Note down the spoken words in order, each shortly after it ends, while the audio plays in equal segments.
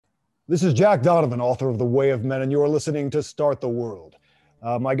This is Jack Donovan, author of The Way of Men, and you are listening to Start the World.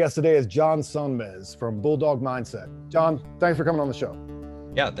 My guest today is John Sonmez from Bulldog Mindset. John, thanks for coming on the show.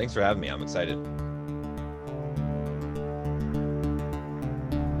 Yeah, thanks for having me. I'm excited.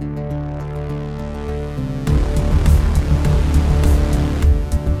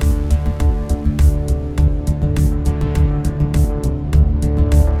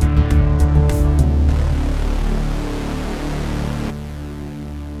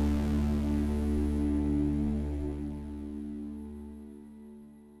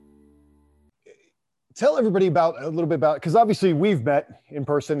 Tell everybody a little bit about, because obviously we've met in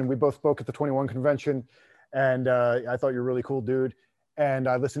person and we both spoke at the 21 convention, and I thought you're a really cool dude, and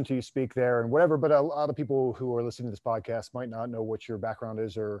I listened to you speak there and whatever, but a lot of people who are listening to this podcast might not know what your background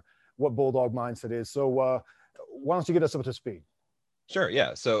is or what Bulldog Mindset is. So why don't you get us up to speed? Sure.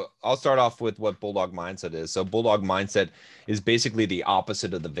 Yeah. So I'll start off with what Bulldog Mindset is. So Bulldog Mindset is basically the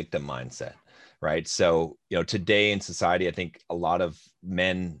opposite of the victim mindset, right? So, today in society, I think a lot of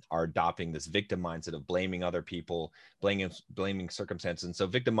men are adopting this victim mindset of blaming other people, blaming circumstances. And so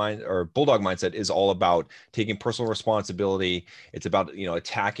Bulldog Mindset is all about taking personal responsibility. It's about,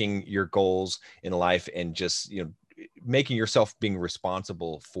 attacking your goals in life and just, making yourself being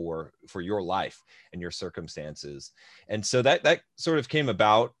responsible for your life and your circumstances. And so that sort of came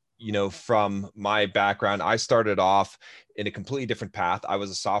about, from my background. I started off in a completely different path. I was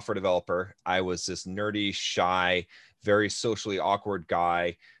a software developer. I was this nerdy, shy, very socially awkward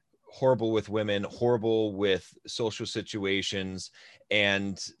guy, horrible with women, horrible with social situations,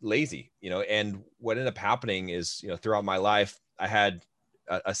 and lazy, and what ended up happening is, throughout my life, I had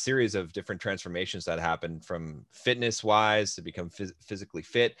a series of different transformations that happened, from fitness wise to become physically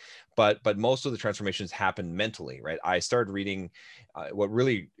fit. But most of the transformations happened mentally, right? I started reading, what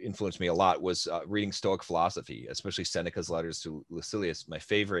really influenced me a lot was reading Stoic philosophy, especially Seneca's letters to Lucilius, my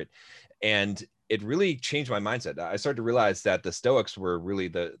favorite. And it really changed my mindset. I started to realize that the Stoics were really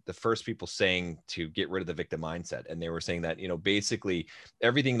the first people saying to get rid of the victim mindset. And they were saying that, basically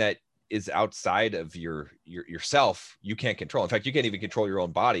everything that is outside of yourself, you can't control. In fact, you can't even control your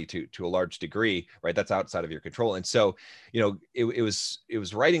own body to a large degree, right? That's outside of your control. And so, it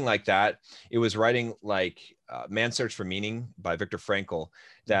was writing like that. It was writing like Man's Search for Meaning by Viktor Frankl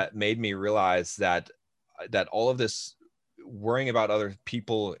that made me realize that all of this worrying about other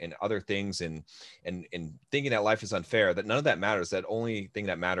people and other things and thinking that life is unfair, that none of that matters. That only thing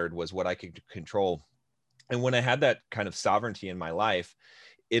that mattered was what I could control. And when I had that kind of sovereignty in my life,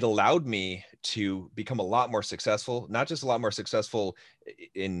 it allowed me to become a lot more successful, not just a lot more successful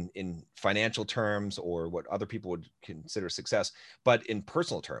in financial terms or what other people would consider success, but in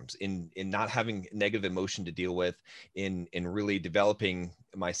personal terms, in not having negative emotion to deal with, in really developing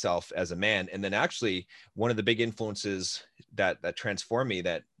myself as a man. And then actually one of the big influences that transformed me,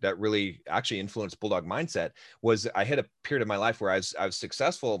 that really actually influenced Bulldog Mindset, was I had a period of my life where I was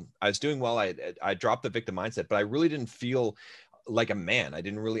successful. I was doing well. I dropped the victim mindset, but I really didn't feel like a man. I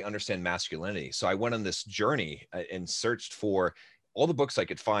didn't really understand masculinity. So I went on this journey and searched for all the books I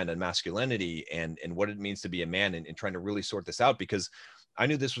could find on masculinity and what it means to be a man, and trying to really sort this out, because I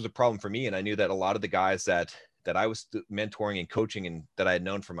knew this was a problem for me. And I knew that a lot of the guys that I was mentoring and coaching and that I had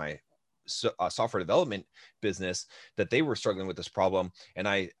known from my software development business, that they were struggling with this problem. And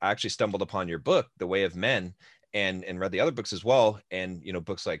I actually stumbled upon your book, The Way of Men, and read the other books as well. And,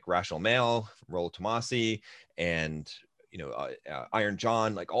 books like Rational Male, Rollo Tomassi, and Iron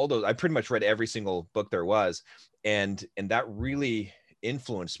John, like all those. I pretty much read every single book there was, and that really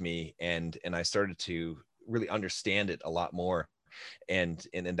influenced me, and I started to really understand it a lot more, and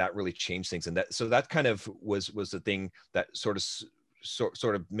that really changed things. And that kind of was the thing that sort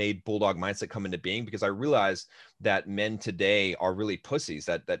of made Bulldog Mindset come into being, because I realized that men today are really pussies,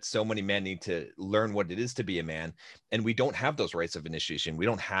 that so many men need to learn what it is to be a man. And we don't have those rites of initiation. We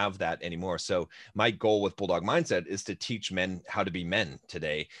don't have that anymore. So my goal with Bulldog Mindset is to teach men how to be men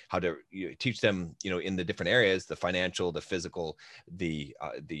today, how to teach them, in the different areas, the financial, the physical, the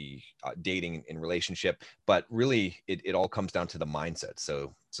dating and relationship. But really it all comes down to the mindset.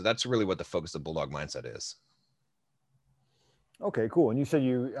 So that's really what the focus of Bulldog Mindset is. Okay, cool. And you said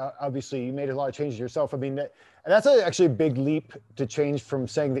you obviously you made a lot of changes yourself. I mean, that's actually a big leap to change from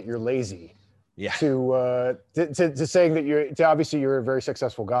saying that you're lazy, yeah, to saying that obviously you're a very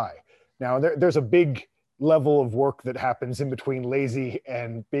successful guy. Now there's a big level of work that happens in between lazy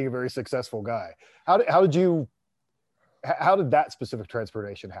and being a very successful guy. How did that specific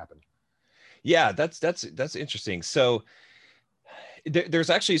transformation happen? Yeah, that's interesting. So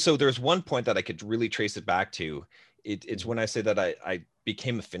there's one point that I could really trace it back to. It's when I say that I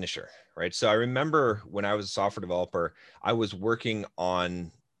became a finisher, right? So I remember when I was a software developer, I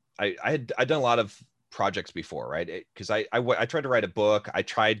I'd done a lot of projects before, right? Because I tried to write a book. I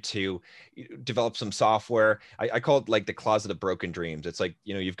tried to develop some software. I call it like the closet of broken dreams. It's like,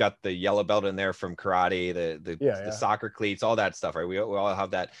 you've got the yellow belt in there from karate, the soccer cleats, all that stuff, right? We all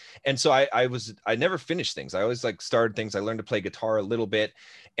have that. And so I never finished things. I always like started things. I learned to play guitar a little bit.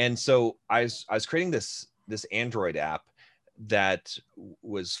 And so I was creating this Android app that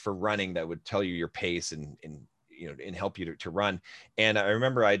was for running, that would tell you your pace and help you to run. And I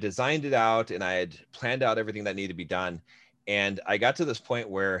remember I designed it out and I had planned out everything that needed to be done. And I got to this point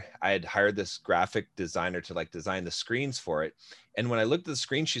where I had hired this graphic designer to like design the screens for it. And when I looked at the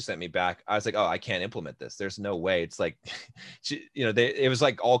screen she sent me back, I was like, oh, I can't implement this. There's no way. It's like, it was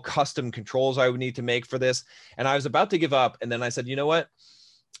like all custom controls I would need to make for this. And I was about to give up. And then I said, you know what?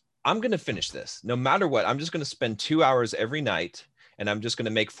 I'm going to finish this no matter what. I'm just going to spend 2 hours every night and I'm just going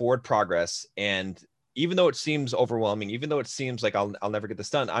to make forward progress. And even though it seems overwhelming, even though it seems like I'll never get this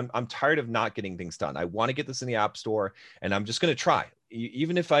done, I'm tired of not getting things done. I want to get this in the App Store, and I'm just going to try.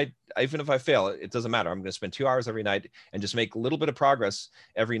 Even if I fail, it doesn't matter. I'm going to spend 2 hours every night and just make a little bit of progress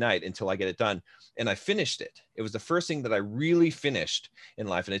every night until I get it done. And I finished it. It was the first thing that I really finished in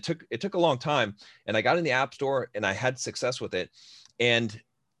life, and it took a long time. And I got in the App Store, and I had success with it, and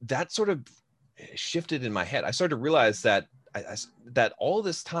that sort of shifted in my head. I started to realize that that all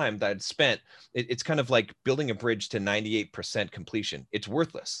this time that I'd spent, it's kind of like building a bridge to 98% completion. It's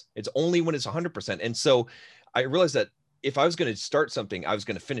worthless. It's only when it's 100%. And so I realized that if I was going to start something, I was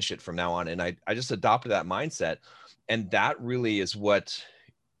going to finish it from now on. And I just adopted that mindset. And that really is what,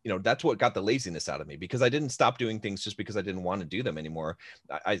 that's what got the laziness out of me, because I didn't stop doing things just because I didn't want to do them anymore.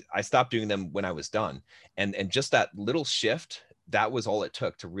 I stopped doing them when I was done. And just that little shift, that was all it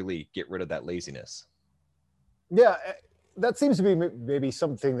took to really get rid of that laziness. Yeah. That seems to be maybe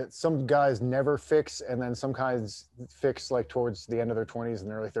something that some guys never fix, and then some guys fix like towards the end of their 20s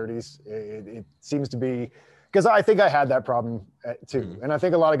and early 30s. It seems to be, because I think I had that problem too. Mm-hmm. And I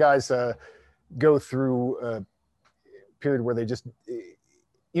think a lot of guys go through a period where they just,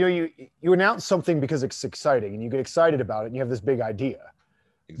 you announce something because it's exciting and you get excited about it and you have this big idea.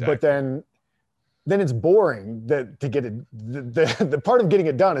 Exactly. But then it's boring to get it. The part of getting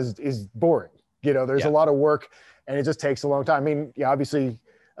it done is boring. There's a lot of work. And it just takes a long time. I mean, yeah, obviously,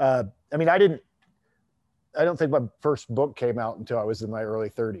 I don't think my first book came out until I was in my early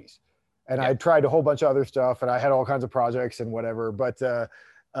 30s. And I tried a whole bunch of other stuff, and I had all kinds of projects and whatever. But,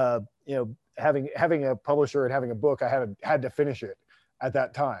 having a publisher and having a book, I had to finish it at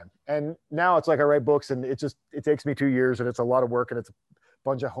that time. And now it's like I write books, and it takes me 2 years, and it's a lot of work, and it's a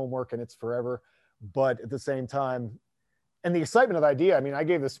bunch of homework, and it's forever. But at the same time, and the excitement of the idea, I mean, I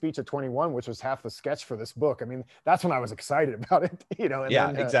gave this speech at 21, which was half the sketch for this book. I mean, that's when I was excited about it, And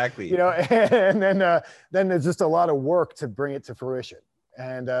yeah, then, exactly. And then there's just a lot of work to bring it to fruition.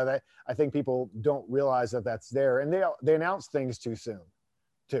 And that, I think people don't realize that that's there, and they announce things too soon,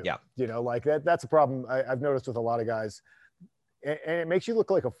 too. Yeah. Like that's a problem I've noticed with a lot of guys, and it makes you look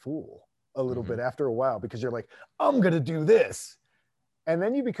like a fool a little bit after a while, because you're like, I'm gonna do this, and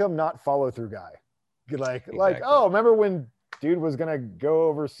then you become not follow through guy. Like, oh, remember when dude was gonna go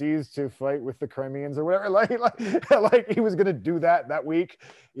overseas to fight with the Crimeans or whatever? Like he was gonna do that week.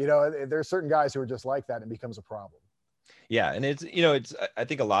 There's certain guys who are just like that, and it becomes a problem. Yeah, and it's I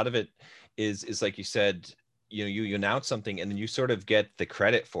think a lot of it is like you said, you announce something and then you sort of get the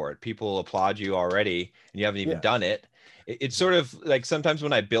credit for it. People applaud you already, and you haven't even done it. It's sort of like sometimes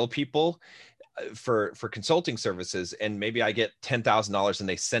when I bill people for consulting services, and maybe I get $10,000 and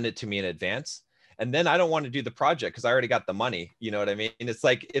they send it to me in advance. And then I don't want to do the project because I already got the money. You know what I mean? And it's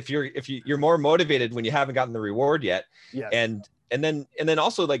like if you're more motivated when you haven't gotten the reward yet. Yes. And then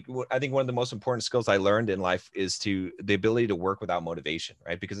also, like, I think one of the most important skills I learned in life is the ability to work without motivation,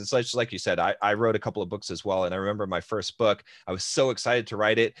 right? Because it's like you said, I wrote a couple of books as well. And I remember my first book, I was so excited to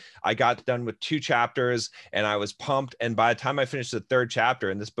write it. I got done with 2 chapters and I was pumped. And by the time I finished the 3rd chapter,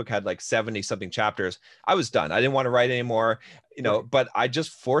 and this book had like 70 something chapters, I was done. I didn't want to write anymore, right. But I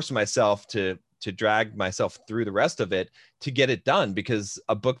just forced myself to drag myself through the rest of it to get it done, because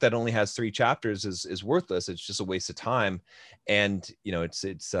a book that only has 3 chapters is worthless. It's just a waste of time. And,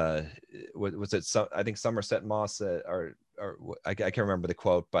 it's what was it? So I think Somerset Maugham or I can't remember the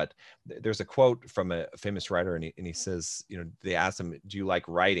quote, but there's a quote from a famous writer, and he says, they asked him, do you like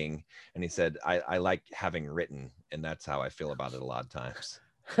writing? And he said, I like having written. And that's how I feel about it a lot of times.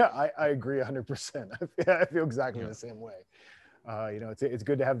 I agree 100%. I feel exactly the same way. It's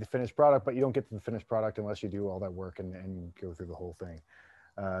good to have the finished product, but you don't get to the finished product unless you do all that work and go through the whole thing.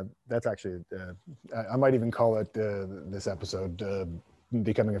 That's actually, I might even call it this episode,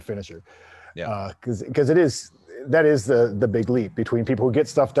 Becoming a Finisher. Yeah. Because it is, that is the big leap between people who get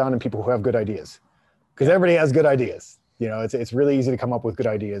stuff done and people who have good ideas, because Yeah. everybody has good ideas. It's really easy to come up with good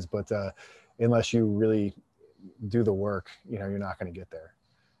ideas, but unless you really do the work, you're not going to get there.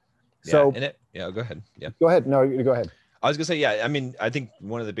 Yeah. So Yeah, go ahead. Yeah. go ahead. No, you go ahead. I was gonna say, yeah, I mean, I think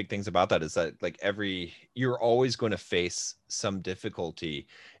one of the big things about that is that like you're always going to face some difficulty.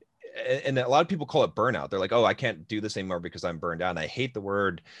 And a lot of people call it burnout. They're like, oh, I can't do this anymore because I'm burned out. And I hate the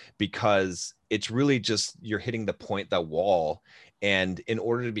word, because it's really just, you're hitting the point, that wall. And in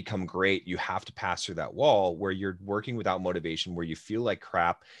order to become great, you have to pass through that wall where you're working without motivation, where you feel like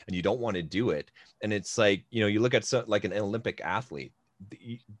crap and you don't want to do it. And it's like, you look at like an Olympic athlete,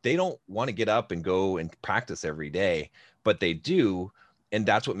 they don't want to get up and go and practice every day, but they do. And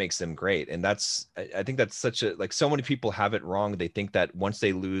that's what makes them great. And I think that's such a, like, so many people have it wrong. They think that once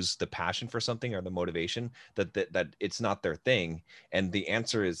they lose the passion for something or the motivation, that it's not their thing. And the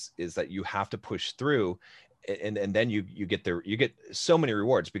answer is that you have to push through, and then you get you get so many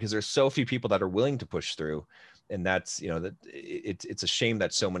rewards, because there's so few people that are willing to push through. And that's, that it's a shame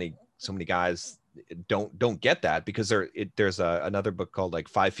that so many guys don't get that, because there's another book called like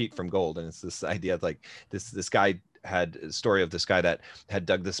 5 Feet from Gold. And it's this idea of like this guy had a story of this guy that had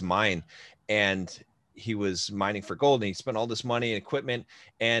dug this mine, and he was mining for gold, and he spent all this money and equipment,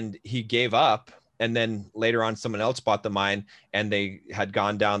 and he gave up. And then later on, someone else bought the mine, and they had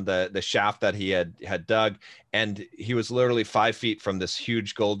gone down the shaft that he had dug, and he was literally 5 feet from this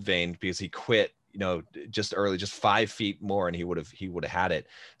huge gold vein, because he quit, just early, just 5 feet more, and he would have had it.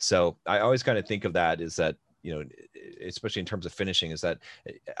 So I always kind of think of that, is that, especially in terms of finishing, is that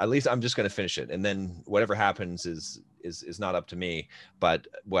at least I'm just going to finish it, and then whatever happens is not up to me. But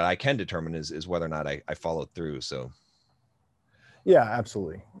what I can determine is whether or not I follow through. So Yeah,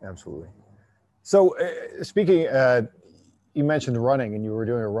 absolutely. So speaking, you mentioned running, and you were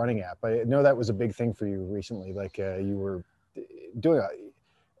doing a running app. I know that was a big thing for you recently. Like you were doing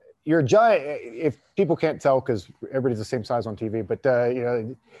you're a giant. If people can't tell, because everybody's the same size on TV, but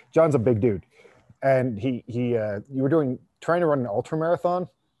John's a big dude. And you were trying to run an ultra marathon.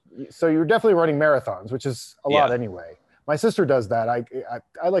 So you were definitely running marathons, which is a lot anyway. My sister does that.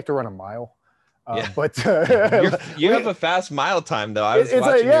 I like to run a mile. But you have a fast mile time, though. I was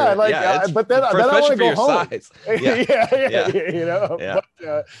watching but then I want to go home. Size.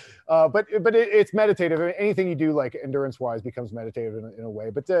 But it's meditative. Anything you do, like endurance wise, becomes meditative in a way.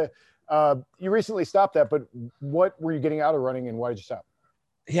 But you recently stopped that. But what were you getting out of running, and why did you stop?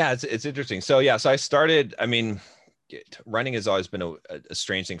 Yeah, it's interesting. So I started, I mean, running has always been a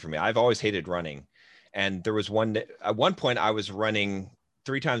strange thing for me. I've always hated running. And there was at one point I was running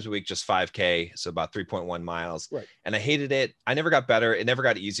 3 times a week, just 5K. So about 3.1 miles. Right. And I hated it. I never got better. It never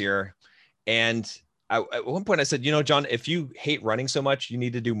got easier. And at one point I said, John, if you hate running so much, you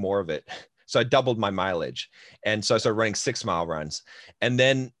need to do more of it. So I doubled my mileage. And so I started running 6-mile runs. And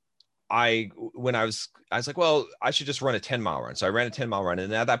then I was like, well, I should just run a 10-mile run. So I ran a 10-mile run.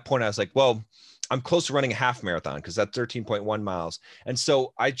 And at that point I was like, well, I'm close to running a half marathon, because that's 13.1 miles. And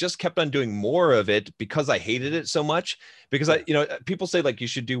so I just kept on doing more of it, because I hated it so much. Because people say like you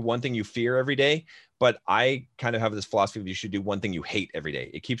should do one thing you fear every day, but I kind of have this philosophy of you should do one thing you hate every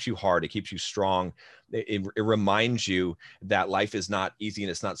day. It keeps you hard. It keeps you strong. It reminds you that life is not easy,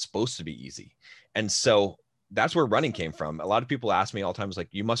 and it's not supposed to be easy. And so that's where running came from. A lot of people ask me all the time,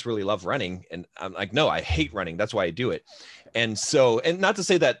 like, you must really love running. And I'm like, no, I hate running. That's why I do it. And so, and not to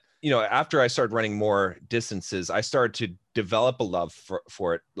say that, after I started running more distances, I started to develop a love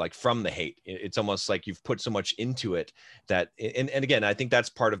for it, like from the hate. It's almost like you've put so much into it that, and again, I think that's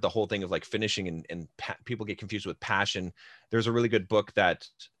part of the whole thing of like finishing, and people get confused with passion. There's a really good book that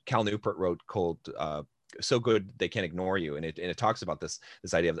Cal Newport wrote called, So Good They Can't Ignore You, and it talks about this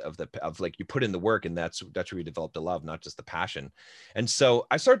idea of like you put in the work, and that's where you develop the love, not just the passion. And so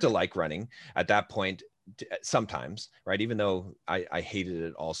I started to like running at that point sometimes, right? Even though I hated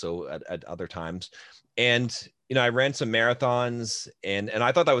it also at other times. And I ran some marathons, and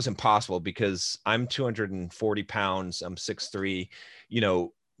I thought that was impossible, because I'm 240 pounds, I'm 6'3",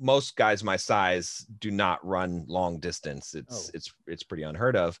 most guys my size do not run long distance. It's pretty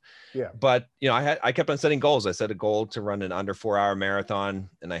unheard of. Yeah. But I kept on setting goals. I set a goal to run an under 4-hour marathon,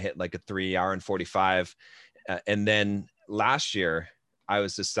 and I hit like a 3 hour and 45. And then last year I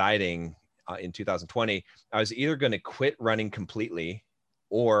was deciding in 2020, I was either going to quit running completely,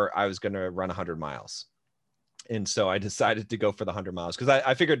 or I was going to run 100 miles. And so I decided to go for the 100 miles, because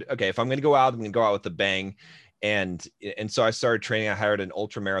I figured, okay, if I'm going to go out, I'm going to go out with a bang. And so I started training. I hired an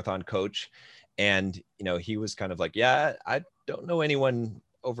ultra marathon coach, and he was kind of like, yeah, I don't know anyone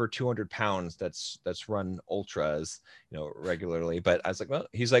over 200 pounds that's run ultras regularly. But I was like, well,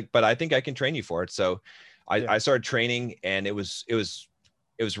 he's like, but I think I can train you for it. So I started training, and it was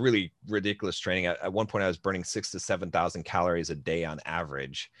really ridiculous training. At one point I was burning 6,000 to 7,000 calories a day on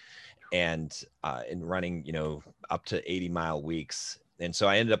average, and in running, up to 80-mile weeks. And so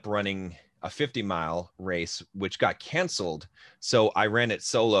I ended up running a 50-mile race, which got canceled. So I ran it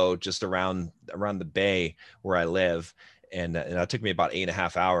solo just around the bay where I live. And it took me about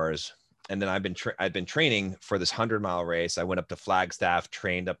 8.5 hours. And then I've been training for this 100-mile race. I went up to Flagstaff,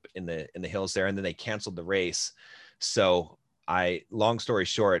 trained up in the hills there, and then they canceled the race. So long story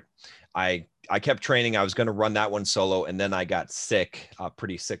short, I kept training. I was going to run that one solo, and then I got sick,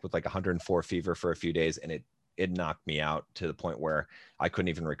 pretty sick, with like 104 fever for a few days, and it knocked me out to the point where I couldn't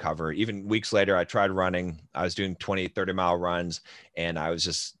even recover. Even weeks later, I tried running. I was doing 20, 30-mile runs, and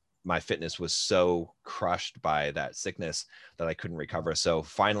my fitness was so crushed by that sickness that I couldn't recover. So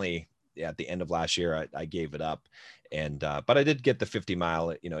finally, at the end of last year, I gave it up. And but I did get the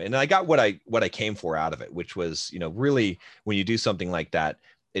 50-mile, and I got what I came for out of it, which was, really, when you do something like that,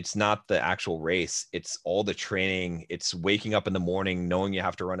 it's not the actual race, it's all the training. It's waking up in the morning knowing you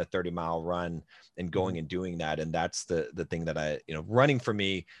have to run a 30-mile run and going and doing that. And that's the thing that running for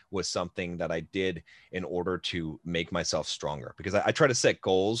me was something that I did in order to make myself stronger, because I try to set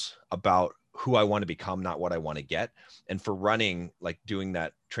goals about who I want to become, not what I want to get. And for running, like doing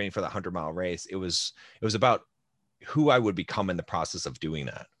that training for the 100-mile race, it was about who I would become in the process of doing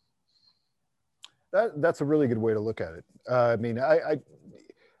that. That's a really good way to look at it. I mean,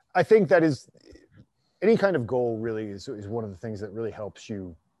 I think that is, any kind of goal really is one of the things that really helps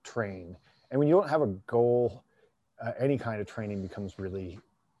you train. And when you don't have a goal, any kind of training becomes really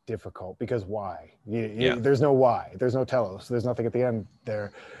difficult, because why? There's no why. There's no telos. There's nothing at the end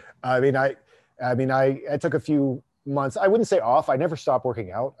there. I mean, I took a few months. I wouldn't say off. I never stopped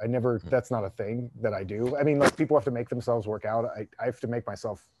working out. That's not a thing that I do. I mean, like, people have to make themselves work out. I have to make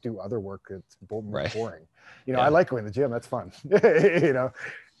myself do other work. It's boring. I like going to the gym. That's fun.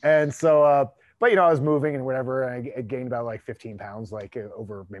 And so, but I was moving and whatever, and I gained about like 15 pounds, like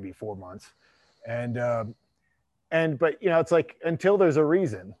over maybe 4 months. But it's like, until there's a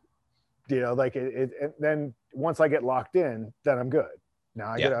reason, like then once I get locked in, then I'm good.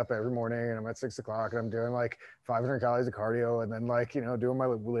 Now I get up every morning and I'm at 6 o'clock and I'm doing like 500 calories of cardio, and then like, doing my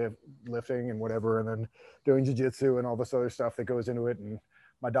lifting and whatever, and then doing jiu-jitsu and all this other stuff that goes into it. And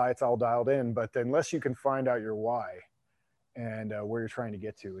my diet's all dialed in. But unless you can find out your why and where you're trying to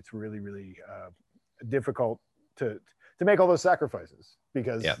get to, it's really, really difficult to make all those sacrifices,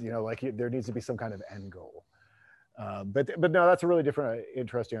 because, there needs to be some kind of end goal. But no, that's a really different,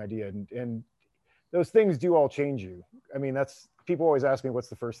 interesting idea. And those things do all change you. I mean, people always ask me, what's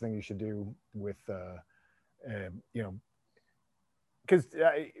the first thing you should do with, because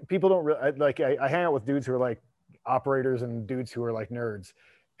people don't really, like, I hang out with dudes who are like operators and dudes who are like nerds.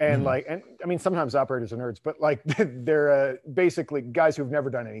 And and I mean, sometimes operators are nerds, but like they're basically guys who've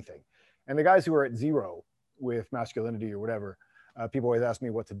never done anything. And the guys who are at zero with masculinity or whatever, people always ask me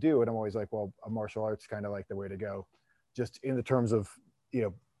what to do. And I'm always like, well, a martial arts kind of like the way to go, just in the terms of,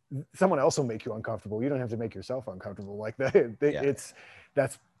 someone else will make you uncomfortable. You don't have to make yourself uncomfortable like that.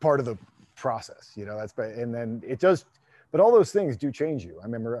 That's part of the process, and then it does, but all those things do change you. I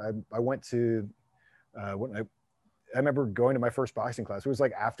remember I went to, I remember going to my first boxing class. It was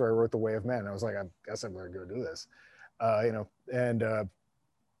like after I wrote The Way of Men. I was like, I guess I'm going to go do this, I'm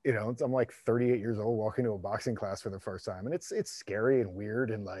like 38 years old walking to a boxing class for the first time. And it's scary and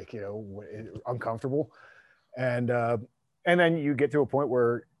weird and like, uncomfortable. And then you get to a point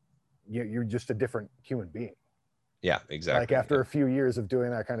where you're just a different human being. Yeah, exactly. Like after a few years of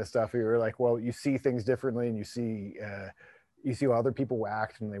doing that kind of stuff, you're like, well, you see things differently, and you see how other people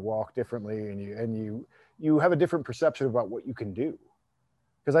act and they walk differently, and you have a different perception about what you can do.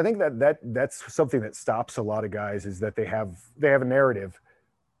 Because I think that's something that stops a lot of guys, is that they have a narrative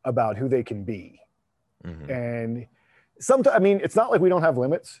about who they can be. And sometimes, I mean, it's not like we don't have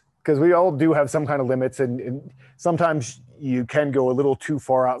limits, because we all do have some kind of limits, and sometimes you can go a little too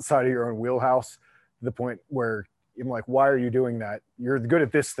far outside of your own wheelhouse, to the point where you're like, why are you doing that? You're good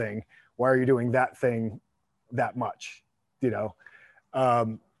at this thing. Why are you doing that thing that much? Don't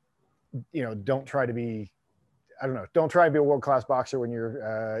try to be, don't try to be a world-class boxer when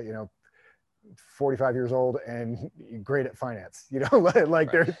you're, 45 years old and great at finance, like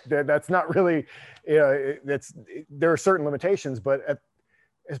that's not really, there are certain limitations, but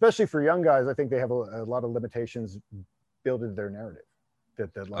especially for young guys, I think they have a lot of limitations built into their narrative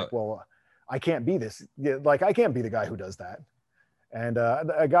that like, well, I can't be this, like I can't be the guy who does that. And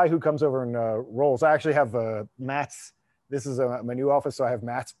a guy who comes over and rolls, I actually have mats. This is my new office, so I have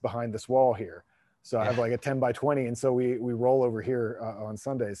mats behind this wall here. So I have like a 10 by 20, and so we roll over here on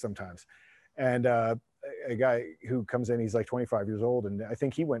Sundays sometimes. And a guy who comes in, he's like 25 years old. And I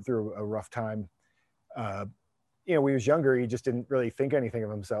think he went through a rough time. You know, when he was younger, he just didn't really think anything of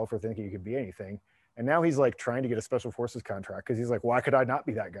himself or think he could be anything. And now he's like trying to get a special forces contract because he's like, why could I not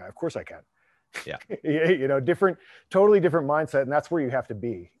be that guy? Of course I can. Yeah. You know, totally different mindset. And that's where you have to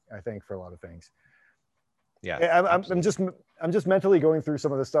be, I think, for a lot of things. Yeah. I'm just mentally going through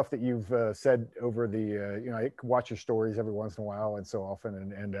some of the stuff that you've said over the, you know, I watch your stories every once in a while and so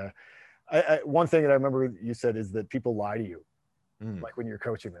often. And one thing that I remember you said is that people lie to you, like when you're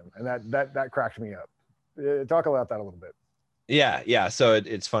coaching them. And that cracked me up. Talk about that a little bit. Yeah. So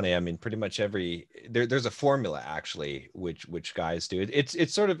it's funny. I mean, pretty much there's a formula actually, which guys do.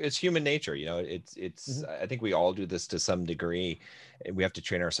 It's human nature, you know. It's I think we all do this to some degree. We have to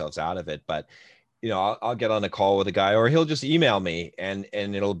train ourselves out of it. But you know, I'll get on a call with a guy, or he'll just email me, and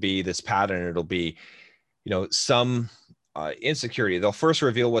it'll be this pattern. It'll be, you know, some insecurity. They'll first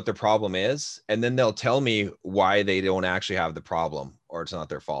reveal what their problem is, and then they'll tell me why they don't actually have the problem, or it's not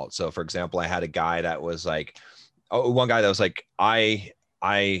their fault. So, for example, I had a guy that was like, one guy that was like, I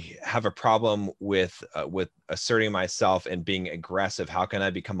have a problem with asserting myself and being aggressive. How can I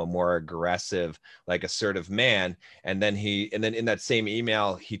become a more aggressive, like assertive man? And then in that same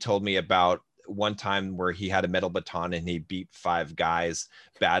email, he told me about one time where he had a metal baton and he beat 5 guys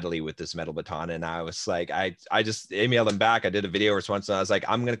badly with this metal baton. And I was like, I just emailed him back. I did a video response. And I was like,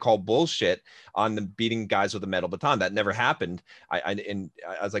 I'm going to call bullshit on the beating guys with a metal baton. That never happened. I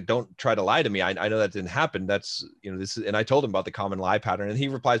was like, don't try to lie to me. I know that didn't happen. That's, you know, this is, and I told him about the common lie pattern, and he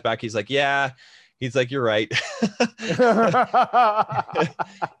replies back. He's like, yeah. He's like, you're right.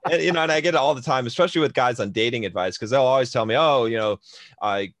 And, you know, and I get it all the time, especially with guys on dating advice, because they'll always tell me, oh, you know,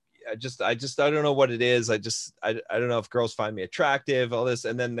 I don't know what it is. I don't know if girls find me attractive, all this.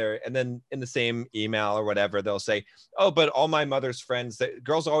 And then in the same email or whatever, they'll say, oh, but all my mother's friends,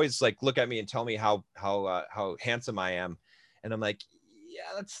 girls always like look at me and tell me how handsome I am. And I'm like, yeah,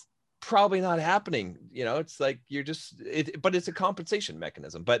 that's probably not happening. You know, it's like, but it's a compensation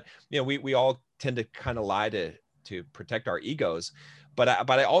mechanism. But, you know, we all tend to kind of lie to protect our egos. But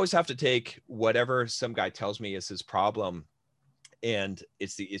I always have to take whatever some guy tells me is his problem, and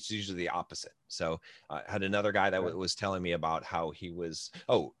it's usually the opposite. So I had another guy that was telling me about how he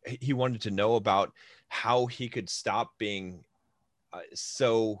wanted to know about how he could stop being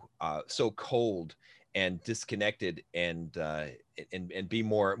so cold and disconnected, and be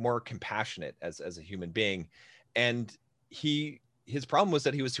more compassionate as a human being. And his problem was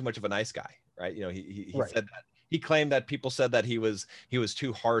that he was too much of a nice guy, right? You know, he Right. said that. He claimed that people said that he was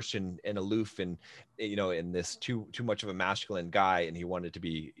too harsh and aloof, and, you know, in this too much of a masculine guy. And he wanted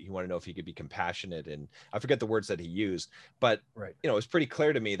to know if he could be compassionate. And I forget the words that he used, but Right. you know, it was pretty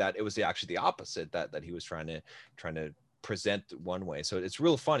clear to me that it was actually the opposite, that he was trying to present one way. So it's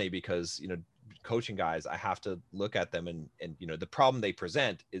real funny because, you know, coaching guys, I have to look at them and you know, the problem they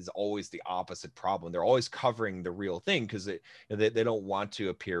present is always the opposite problem. They're always covering the real thing because they don't want to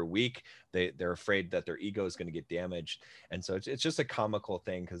appear weak. They're afraid that their ego is going to get damaged. And so it's just a comical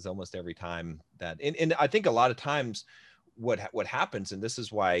thing, because almost every time that, and I think a lot of times what happens, and this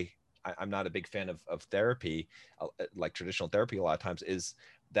is why I'm not a big fan of therapy, like traditional therapy, a lot of times, is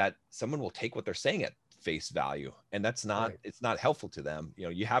that someone will take what they're saying at face value, and that's not, it's not helpful to them. You know,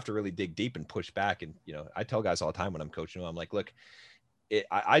 you have to really dig deep and push back. And, you know, I tell guys all the time when I'm coaching them, I'm like, look,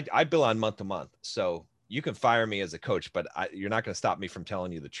 I bill on month to month, so you can fire me as a coach, but you're not going to stop me from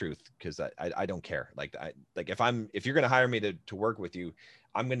telling you the truth, because I don't care. Like if you're going to hire me to work with you,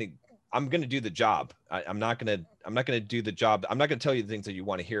 I'm going to do the job. I'm not going to do the job. I'm not going to tell you the things that you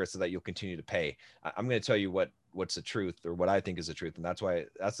want to hear so that you'll continue to pay. I'm going to tell you what's the truth, or what I think is the truth. And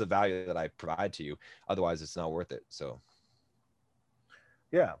that's the value that I provide to you. Otherwise it's not worth it. So.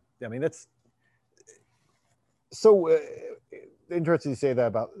 Yeah. I mean, that's so interesting to say that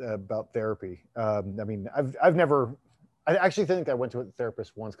about therapy. I mean, I actually think I went to a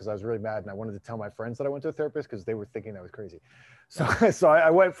therapist once because I was really mad and I wanted to tell my friends that I went to a therapist because they were thinking I was crazy. So, so I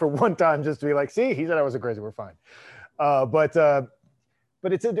went for one time just to be like, see, he said I wasn't crazy. We're fine.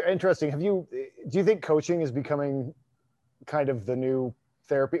 But it's interesting. Do you think coaching is becoming kind of the new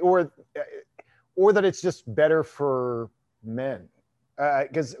therapy, or that it's just better for men?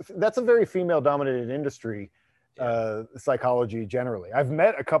 Because that's a very female dominated industry. Psychology generally. I've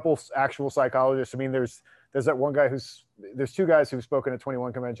met a couple actual psychologists. I mean, there's that one guy there's 2 guys who've spoken at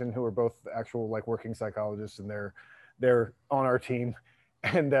 21 convention who are both actual like working psychologists, and they're on our team.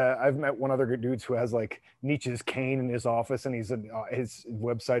 And I've met one other dude who has like Nietzsche's cane in his office, and his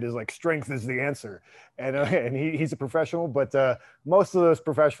website is like strength is the answer. And he's a professional, but most of those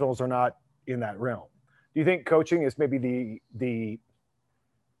professionals are not in that realm. Do you think coaching is maybe the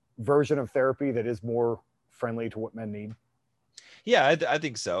version of therapy that is more friendly to what men need? Yeah, I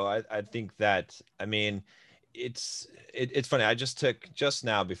think so. I think that, I mean, it's funny. I just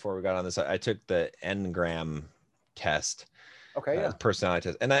now before we got on this, I took the Enneagram test, Okay, yeah. personality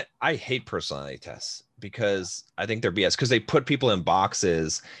test, and I hate personality tests because I think they're BS because they put people in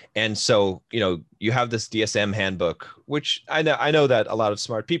boxes. And so, you have this DSM handbook, which I know that a lot of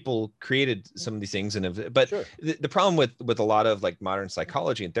smart people created some of these things, but Sure. the problem with a lot of like modern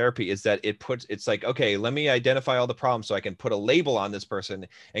psychology and therapy is that it's like, okay, let me identify all the problems so I can put a label on this person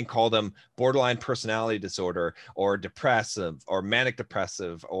and call them borderline personality disorder or depressive or manic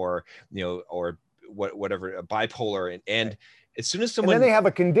depressive or whatever, bipolar, and Right. as soon as And then someone they have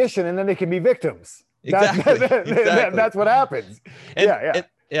a condition, and then they can be victims. exactly exactly That's what happens. and, Yeah, yeah. and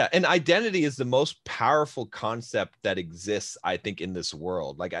yeah, and identity is the most powerful concept that exists, I think, in this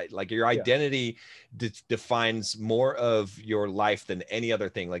world. Like your Yeah. identity defines more of your life than any other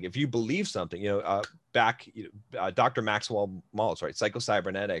thing. Like if you believe something, Dr. Maxwell Maltz, right?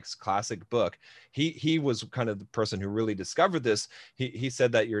 Psycho-Cybernetics, classic book. He was kind of the person who really discovered this. He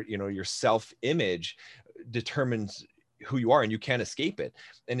said that your self-image determines who you are and you can't escape it.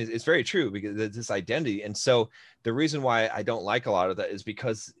 And it's very true because it's this identity. And so the reason why I don't like a lot of that is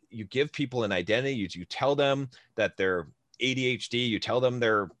because you give people an identity, you tell them that they're ADHD, you tell them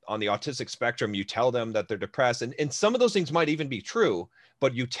they're on the autistic spectrum, you tell them that they're depressed. And some of those things might even be true,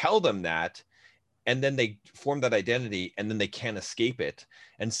 but you tell them that, and then they form that identity and then they can't escape it.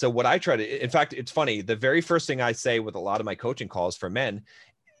 And so what I try to, in fact, it's funny, the very first thing I say with a lot of my coaching calls for men,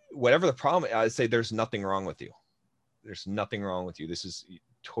 whatever the problem, I say, there's nothing wrong with you. There's nothing wrong with you. This is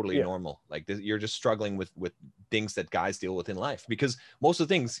totally normal. Like you're just struggling with things that guys deal with in life, because most of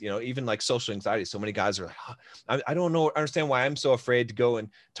the things, even like social anxiety, so many guys are like, I don't understand why I'm so afraid to go and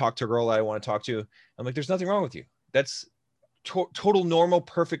talk to a girl that I want to talk to. I'm like, there's nothing wrong with you. That's total normal,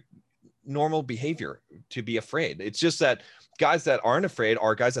 perfect, normal behavior to be afraid. It's just that guys that aren't afraid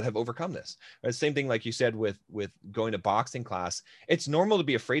are guys that have overcome this. Right? Same thing, like you said, with going to boxing class. It's normal to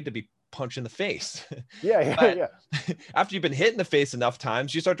be afraid to be punched in the face. Yeah. After you've been hit in the face enough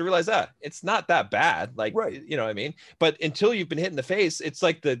times, you start to realize that it's not that bad. Like, right. You know what I mean? But until you've been hit in the face, it's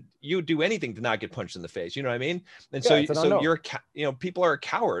like you would do anything to not get punched in the face. You know what I mean? And so you're, people are a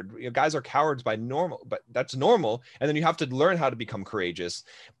coward. Guys are cowards by normal, but that's normal. And then you have to learn how to become courageous.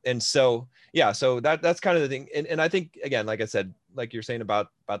 And so, yeah, so that's kind of the thing. And I think, again, like I said, like you're saying about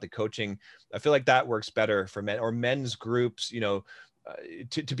the coaching, I feel like that works better for men or men's groups,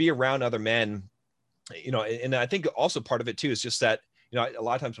 to be around other men, and I think also part of it too is just that, a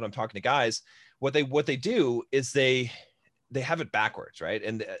lot of times when I'm talking to guys, what they do is they have it backwards, right?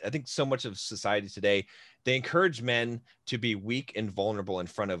 And I think so much of society today, they encourage men to be weak and vulnerable in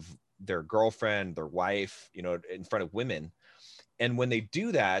front of their girlfriend, their wife, in front of women. And when they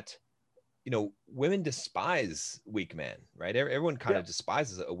do that, women despise weak men, right? Everyone kind of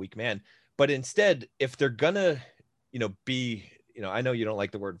despises a weak man. But instead, if they're gonna, be, I know you don't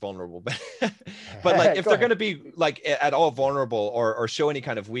like the word vulnerable, but like if they're going to be like at all vulnerable or show any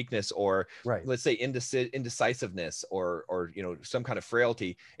kind of weakness or let's say indecisiveness or some kind of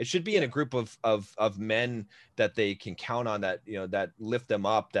frailty, it should be in a group of men that they can count on, that that lift them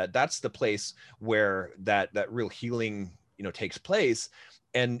up, that's the place where that real healing takes place.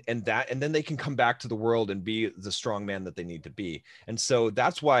 And then they can come back to the world and be the strong man that they need to be. And so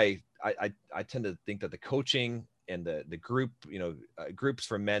that's why I tend to think that the coaching and the group, groups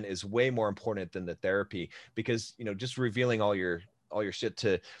for men is way more important than the therapy, because, just revealing all your shit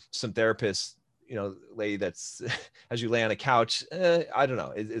to some therapist, lady that's as you lay on a couch, I don't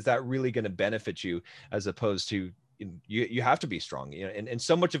know, is that really going to benefit you, as opposed to, you have to be strong, and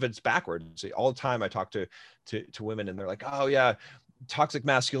so much of it's backwards. All the time I talk to women and they're like, oh yeah, toxic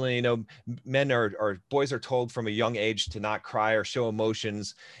masculinity, men or boys are told from a young age to not cry or show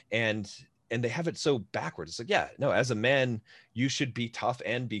emotions, and they have it so backwards. It's like, yeah, no, as a man, you should be tough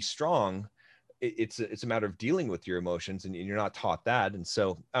and be strong. It's a matter of dealing with your emotions, and you're not taught that. And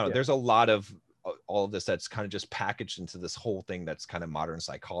so I don't know, there's a lot of all of this that's kind of just packaged into this whole thing that's kind of modern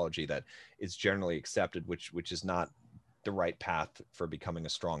psychology that is generally accepted, which is not the right path for becoming a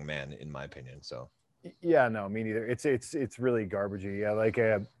strong man, in my opinion. So yeah, no, me neither. It's really garbagey. Yeah, like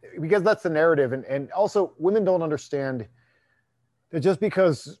because that's the narrative, and also women don't understand that just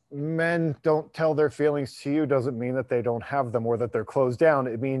because men don't tell their feelings to you doesn't mean that they don't have them or that they're closed down.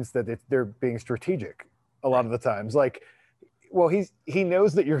 It means that they're being strategic a lot of the times. Like, well, he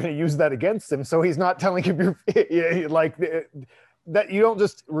knows that you're going to use that against him, so he's not telling you like that. You don't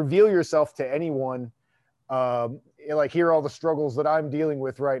just reveal yourself to anyone. Like, here are all the struggles that I'm dealing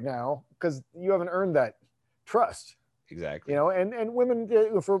with right now, because you haven't earned that trust. exactly. You know, and women,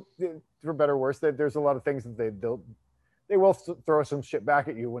 for better or worse, that there's a lot of things that they will throw some shit back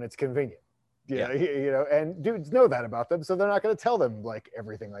at you when it's convenient. Yeah, you know, and dudes know that about them, so they're not going to tell them like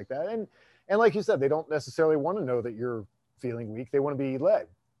everything like that. And like you said, they don't necessarily want to know that you're feeling weak. They want to be led.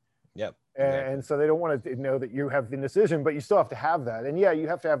 Yep. Exactly. And so they don't want to know that you have the indecision, but you still have to have that. And yeah, you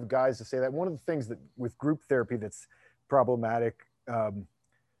have to have guys to say that. One of the things that with group therapy that's problematic, I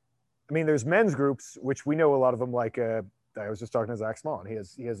mean, there's men's groups, which we know a lot of them. Like I was just talking to Zach Small, and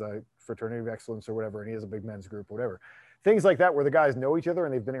he has a fraternity of excellence or whatever, and he has a big men's group or whatever. Things like that, where the guys know each other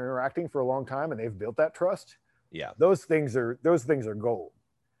and they've been interacting for a long time and they've built that trust. Yeah, those things are gold.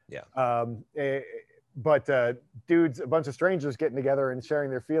 Yeah. But dudes, a bunch of strangers getting together and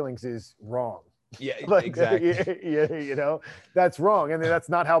sharing their feelings is wrong. Yeah, like, exactly. You know, that's wrong, and that's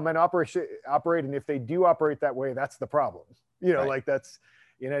not how men operate. And if they do operate that way, that's the problem. You know, right. Like that's,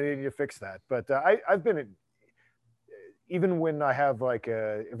 you know, they need to fix that. But I've been even when I have like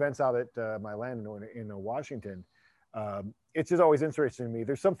events out at my land in Washington. It's just always interesting to me.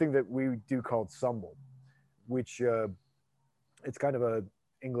 There's something that we do called Sumble, which it's kind of a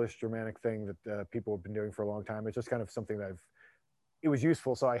English Germanic thing that people have been doing for a long time. It's just kind of something that it was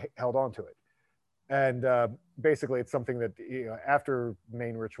useful, so I held on to it. And basically, it's something that, you know, after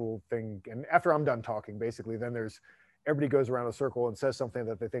main ritual thing, and after I'm done talking, basically, then everybody goes around a circle and says something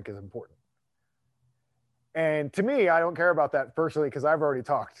that they think is important. And to me, I don't care about that personally because I've already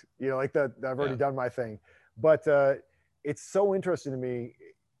talked. You know, like that I've already done my thing. But it's so interesting to me.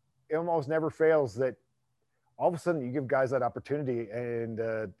 It almost never fails that all of a sudden you give guys that opportunity and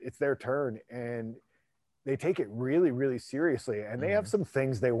it's their turn and they take it really, really seriously. And they have some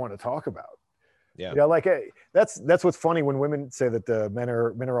things they want to talk about. Yeah. You know, like that's what's funny when women say that the men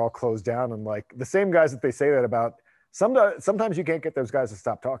are all closed down, and like the same guys that they say that about, sometimes you can't get those guys to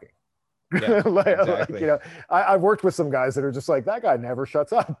stop talking. Yeah, exactly. Like, you know, I've worked with some guys that are just like, that guy never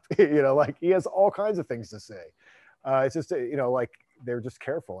shuts up. You know, like he has all kinds of things to say. It's just, you know, like they're just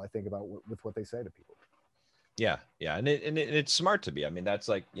careful, I think, about with what they say to people. Yeah. And it's smart to be. I mean, that's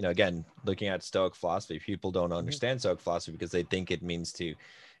like, you know, again, looking at Stoic philosophy, people don't understand Stoic philosophy because they think it means to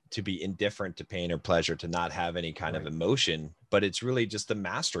be indifferent to pain or pleasure, to not have any kind of emotion, but it's really just the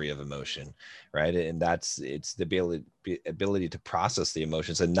mastery of emotion, right? And it's the ability to process the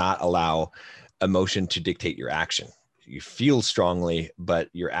emotions and not allow emotion to dictate your action. You feel strongly, but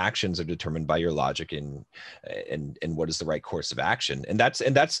your actions are determined by your logic and what is the right course of action. And that's,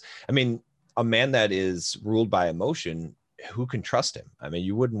 I mean, a man that is ruled by emotion, who can trust him? I mean,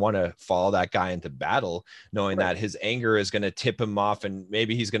 you wouldn't want to follow that guy into battle knowing that his anger is going to tip him off and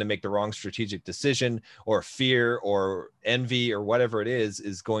maybe he's going to make the wrong strategic decision, or fear or envy or whatever it is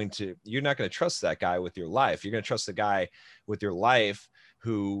going to, you're not going to trust that guy with your life. You're going to trust the guy with your life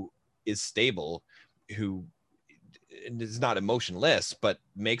who is stable, who is not emotionless, but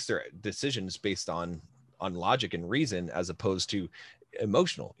makes their decisions based on logic and reason as opposed to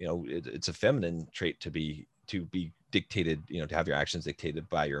emotional. You know, it's a feminine trait to be dictated, you know, to have your actions dictated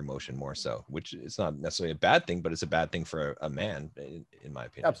by your emotion more so, which is not necessarily a bad thing, but it's a bad thing for a man, in my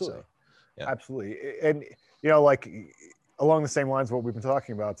opinion. Absolutely. So, yeah. Absolutely. And, you know, like along the same lines of what we've been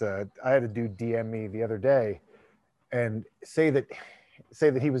talking about, I had a dude DM me the other day and say that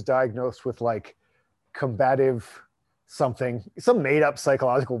he was diagnosed with like combative some made up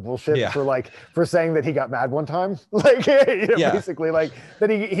psychological bullshit for saying that he got mad one time, like, you know, basically like that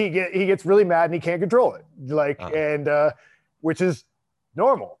he gets really mad and he can't control it, like, and which is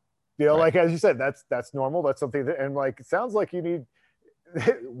normal, you know, like as you said, that's normal. That's something that, and like it sounds like you need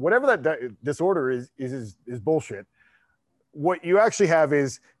whatever that disorder is bullshit. What you actually have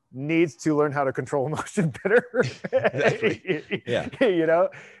is needs to learn how to control emotion better. Exactly. Yeah. You know,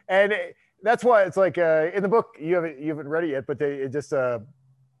 and that's why it's like in the book, you haven't read it yet, but it just the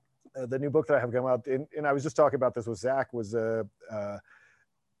new book that I have come out, and I was just talking about this with Zach, was the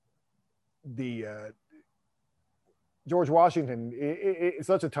George Washington. It's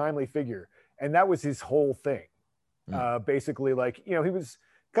such a timely figure, and that was his whole thing. Basically, like, you know, he was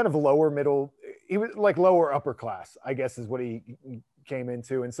kind of lower middle, he was like lower upper class, I guess is what he came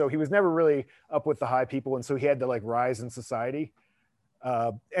into, and so he was never really up with the high people, and so he had to like rise in society.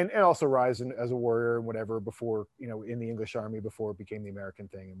 And also rise as a warrior and whatever before, you know, in the English army before it became the American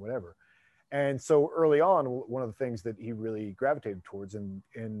thing and whatever. And so early on, one of the things that he really gravitated towards and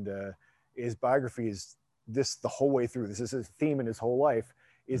his biography is this the whole way through. This is his theme in his whole life,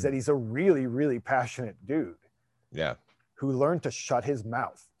 is that he's a really, really passionate dude. Yeah. Who learned to shut his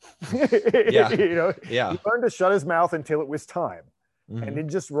mouth. Yeah. You know, yeah. He learned to shut his mouth until it was time. And didn't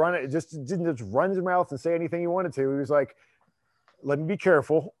just run his mouth and say anything he wanted to. He was like, let me be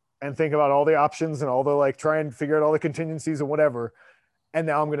careful. and think about all the options and all the like try and figure out all the contingencies and whatever. And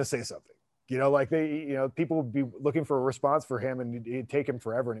now I'm going to say something, like people would be looking for a response for him and it'd take him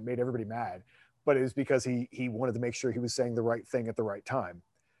forever and it made everybody mad. But it was because he wanted to make sure he was saying the right thing at the right time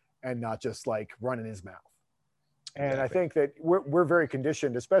and not just like running his mouth. And exactly. I think that we're very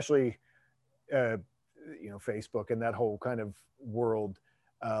conditioned, especially, Facebook and that whole kind of world.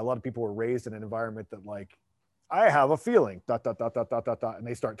 A lot of people were raised in an environment that like, I have a feeling, ... and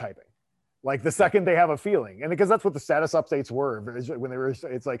they start typing. Like the second they have a feeling, and because that's what the status updates were when they were,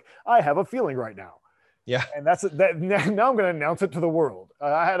 it's like, I have a feeling right now. Yeah. And that's that. Now I'm going to announce it to the world.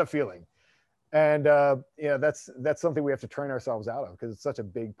 I had a feeling. And that's something we have to train ourselves out of because it's such a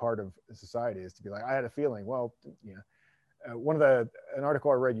big part of society is to be like, I had a feeling. Well, an article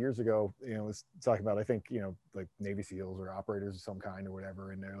I read years ago, was talking about, I think, like Navy SEALs or operators of some kind or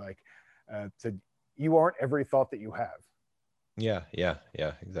whatever. And they're like, you aren't every thought that you have. Yeah,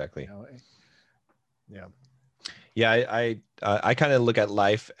 exactly. Yeah. Yeah, I kind of look at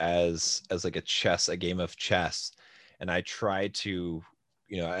life as like a game of chess, and I try to,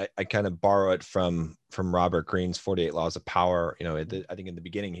 I kind of borrow it from Robert Greene's 48 Laws of Power. I think in the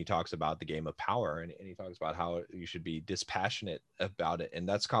beginning he talks about the game of power, and he talks about how you should be dispassionate about it, and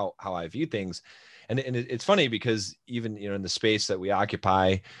that's how I view things. And it's funny because even in the space that we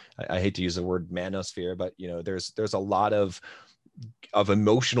occupy, I hate to use the word manosphere, but there's a lot of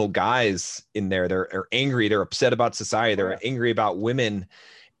emotional guys in there. They're angry, they're upset about society, they're angry about women,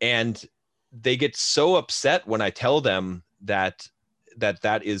 and they get so upset when I tell them that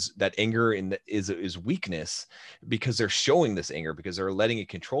anger is weakness, because they're showing this anger, because they're letting it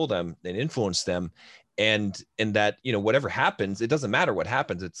control them and influence them. And that, whatever happens, it doesn't matter what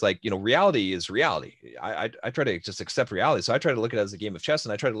happens. It's like, reality is reality. I try to just accept reality. So I try to look at it as a game of chess,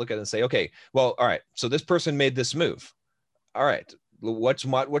 and I try to look at it and say, okay, well, all right, so this person made this move. All right, what's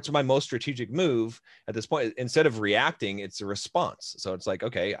my most strategic move at this point? Instead of reacting, it's a response. So it's like,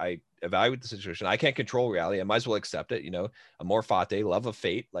 okay, I evaluate the situation. I can't control reality. I might as well accept it. Amor fati, love of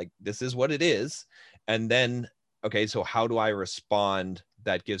fate. Like, this is what it is. And then, okay, so how do I respond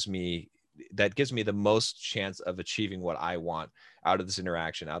that gives me the most chance of achieving what I want out of this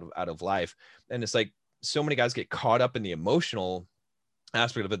interaction, out of life? And it's like, so many guys get caught up in the emotional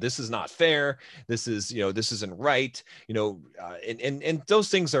aspect of it. This is not fair. This isn't right. And those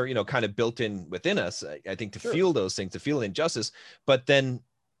things are, kind of built in within us, I think, to feel those things, to feel injustice. But then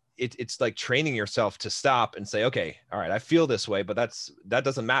it's like training yourself to stop and say, okay, all right, I feel this way, but that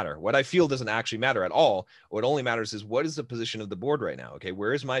doesn't matter. What I feel doesn't actually matter at all. What only matters is, what is the position of the board right now? Okay,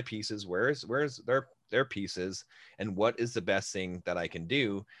 where's my pieces? Where's their pieces? And what is the best thing that I can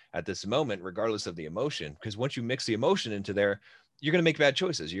do at this moment, regardless of the emotion? Because once you mix the emotion into there, you're going to make bad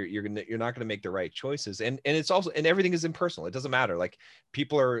choices. You're not going to make the right choices. And it's also, and everything is impersonal. It doesn't matter. Like,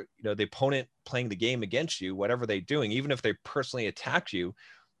 people are, the opponent playing the game against you, whatever they're doing, even if they personally attack you,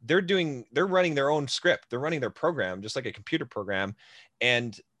 they're running their own script. They're running their program, just like a computer program.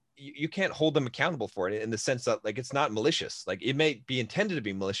 And you can't hold them accountable for it, in the sense that, like, it's not malicious. Like, it may be intended to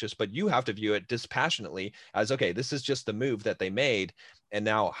be malicious, but you have to view it dispassionately as, okay, this is just the move that they made, and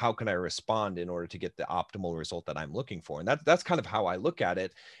now how can I respond in order to get the optimal result that I'm looking for? And that's kind of how I look at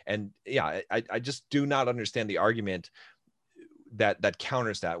it. And yeah, I just do not understand the argument that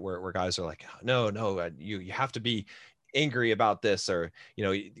counters that, where guys are like, no, you have to be angry about this, or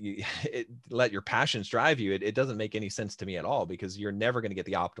let your passions drive you. It doesn't make any sense to me at all, because you're never going to get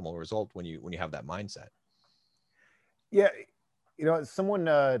the optimal result when you have that mindset. Yeah, someone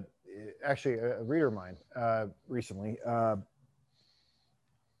actually, a reader of mine recently,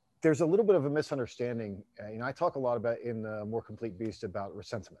 there's a little bit of a misunderstanding. I talk a lot about in the More Complete Beast about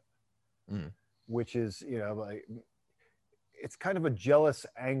resentment, which is, like, it's kind of a jealous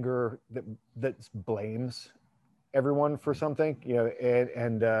anger that blames everyone for something,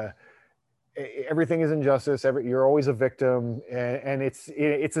 and everything is injustice. You're always a victim, and it's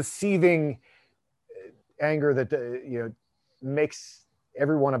a seething anger that makes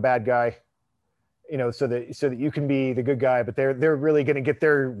everyone a bad guy, so that you can be the good guy, but they're really going to get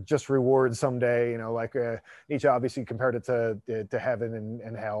their just rewards someday. Like Nietzsche obviously compared it to heaven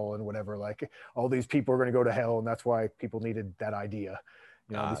and hell and whatever. Like, all these people are going to go to hell, and that's why people needed that idea.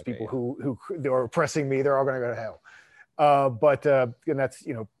 These people who are oppressing me, they're all going to go to hell. But and that's,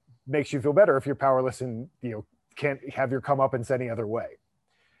 makes you feel better if you're powerless and can't have your comeuppance any other way.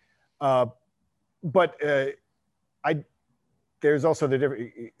 But there's also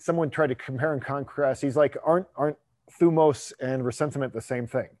someone tried to compare and contrast. He's like, aren't thumos and resentment the same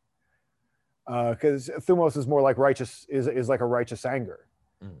thing? Because thumos is more like righteous, is like a righteous anger.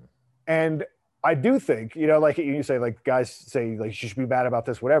 And I do think, like you say, like guys say, like you should be mad about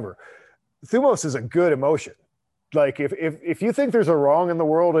this, whatever. Thumos is a good emotion. Like if you think there's a wrong in the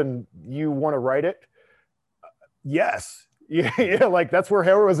world and you want to right it, yes, yeah, yeah, like that's where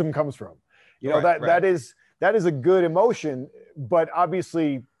heroism comes from. Right, That right. that is a good emotion, but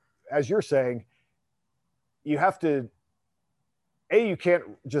obviously, as you're saying, you have to you can't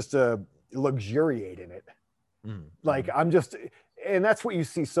just luxuriate in it. Like Mm-hmm. I'm just, and that's what you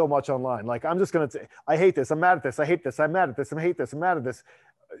see so much online. Like I'm just gonna say, I hate this, I'm mad at this, I hate this, I'm mad at this, I hate this, I'm mad at this,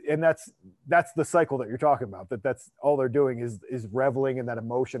 and that's the cycle that you're talking about. That's all they're doing is reveling in that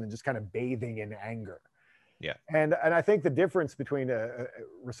emotion and just kind of bathing in anger. Yeah. And I think the difference between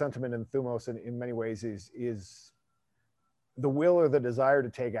resentment and thumos in many ways is the will or the desire to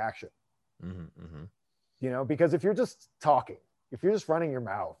take action. Mm-hmm. Mm-hmm. Because if you're just talking, if you're just running your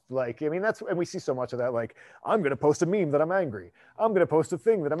mouth, like, I mean, and we see so much of that. Like, I'm going to post a meme that I'm angry. I'm going to post a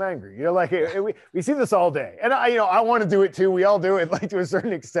thing that I'm angry. Like Yeah. we see this all day. And I want to do it too. We all do it, like, to a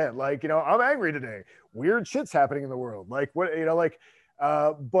certain extent. Like, I'm angry today. Weird shit's happening in the world. Like, what,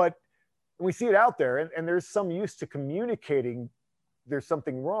 but we see it out there, and there's some use to communicating there's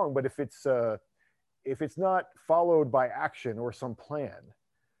something wrong. But if it's not followed by action or some plan,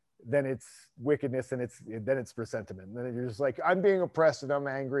 then it's wickedness, and then it's resentment. And then you're just like, I'm being oppressed and I'm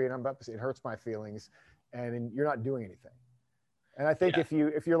angry and it hurts my feelings, and you're not doing anything. And I think Yeah.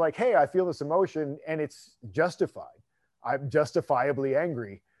 if you're like, hey, I feel this emotion and it's justified, I'm justifiably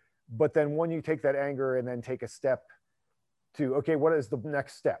angry, but then when you take that anger and then take a step to, okay, what is the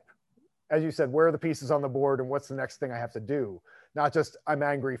next step? As you said, where are the pieces on the board and what's the next thing I have to do? Not just I'm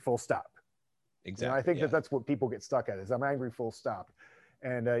angry, full stop. I Exactly. think Yeah. that's what people get stuck at, is I'm angry, full stop.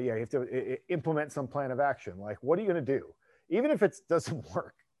 And yeah, you have to implement some plan of action. Like, what are you going to do? Even if it doesn't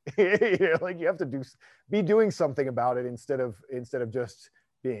work, like you have to be doing something about it instead of just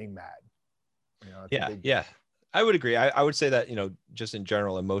being mad. It's a Yeah. big. Yeah. I would agree. I would say that, just in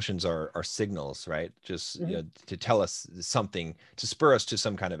general, emotions are signals, right? Just, Mhm. to tell us something, to spur us to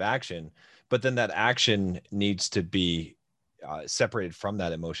some kind of action. But then that action needs to be separated from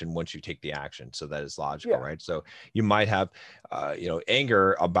that emotion once you take the action. So that is logical, Yeah. right? So you might have,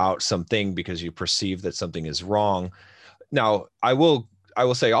 anger about something because you perceive that something is wrong. Now, I will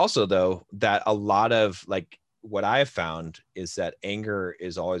say also though that a lot of, like, what I have found is that anger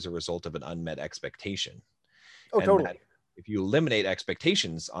is always a result of an unmet expectation, Oh, and that totally. if you eliminate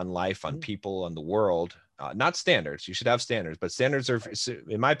expectations on life, on Mhm. people, on the world, not standards, you should have standards, but standards are, Right.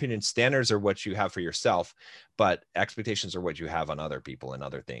 in my opinion, standards are what you have for yourself, but expectations are what you have on other people and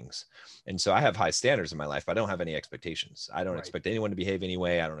other things. And so I have high standards in my life, but I don't have any expectations. I don't Right. expect anyone to behave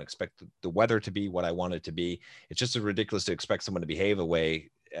anyway. I don't expect the weather to be what I want it to be. It's just ridiculous to expect someone to behave a way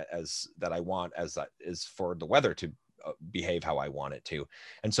as that I want, as is for the weather to behave how I want it to.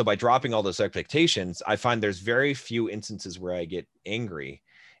 And so by dropping all those expectations, I find there's very few instances where I get angry.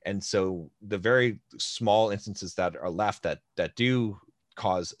 And so the very small instances that are left that do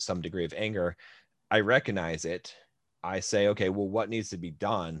cause some degree of anger, I recognize it. I say, okay, well, what needs to be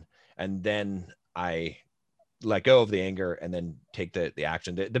done? And then I let go of the anger and then take the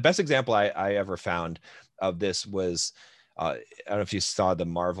action. The best example I ever found of this was, I don't know if you saw the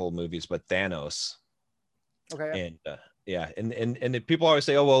Marvel movies, but Thanos. Okay. Yeah. And yeah, and people always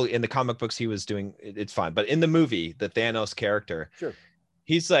say, oh well, in the comic books he was doing it's fine, but in the movie, the Thanos character, Sure.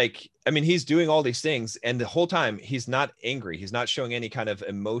 he's like, I mean, he's doing all these things, and the whole time he's not angry, he's not showing any kind of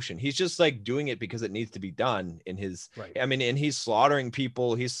emotion, he's just like doing it because it needs to be done in his, Right. I mean, and he's slaughtering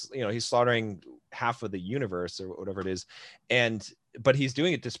people, he's slaughtering half of the universe or whatever it is, and but he's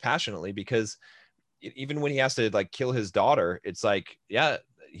doing it dispassionately because even when he has to like kill his daughter, it's like, yeah,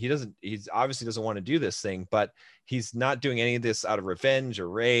 he's obviously doesn't want to do this thing, but he's not doing any of this out of revenge or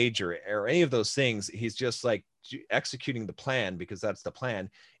rage or any of those things. He's just like executing the plan because that's the plan,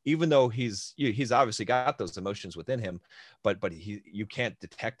 even though he's obviously got those emotions within him, but you can't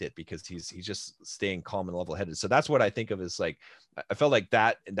detect it because he's just staying calm and level headed. So that's what I think of as like, I felt like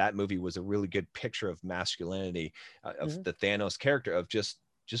that movie was a really good picture of masculinity, of Mhm. the Thanos character, of just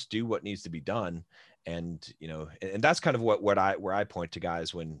do what needs to be done. And and that's kind of what I where I point to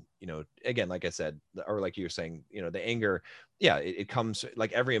guys when, again, like I said, or like you were saying, the anger, yeah, it comes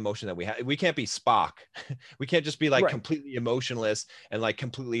like every emotion that we have. We can't be Spock. We can't just be like Right. completely emotionless and like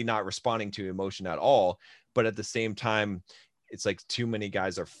completely not responding to emotion at all. But at the same time, it's like too many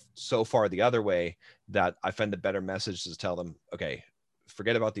guys are so far the other way that I find the better message to tell them, okay,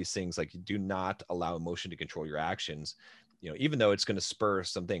 forget about these things. Like, do not allow emotion to control your actions, even though it's going to spur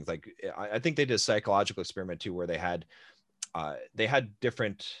some things. Like, I think they did a psychological experiment too, where they had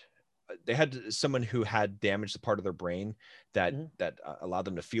different they had someone who had damaged the part of their brain that allowed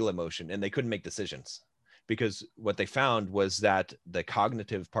them to feel emotion, and they couldn't make decisions, because what they found was that the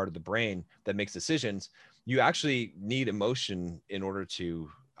cognitive part of the brain that makes decisions, you actually need emotion in order to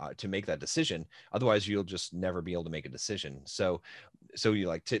make that decision. Otherwise, you'll just never be able to make a decision. So you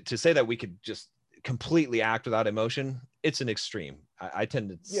like to say that we could just completely act without emotion, it's an extreme. I tend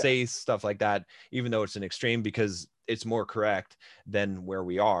to say stuff like that, even though it's an extreme, because it's more correct than where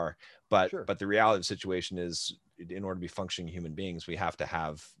we are. But the reality of the situation is, in order to be functioning human beings, we have to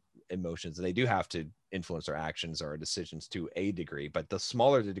have emotions, and they do have to influence our actions or our decisions to a degree. But the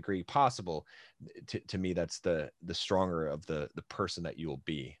smaller the degree possible, to me, that's the stronger of the person that you will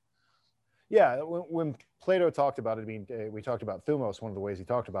be. Yeah, when Plato talked about it, I mean, we talked about thumos. One of the ways he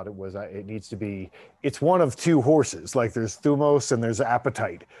talked about it was it needs to be, it's one of two horses. Like there's thumos and there's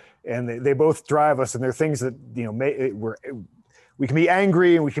appetite, and they both drive us. And they're things that, you know, we can be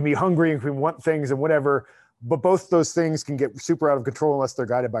angry and we can be hungry and we can want things and whatever, but both those things can get super out of control unless they're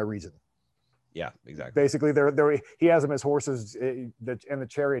guided by reason. Yeah, exactly. Basically, he has them as horses, and the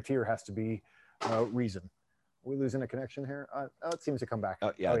charioteer has to be reason. Are we losing a connection here? It seems to come back.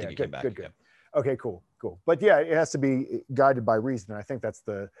 Yeah, I think you came back. Good. Yeah. Okay, cool. But yeah, it has to be guided by reason. And I think that's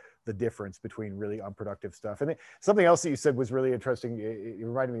the difference between really unproductive stuff. And something else that you said was really interesting. It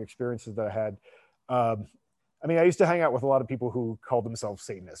reminded me of experiences that I had. I mean, I used to hang out with a lot of people who called themselves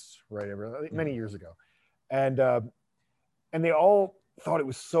Satanists, right? Many years ago. And they all thought it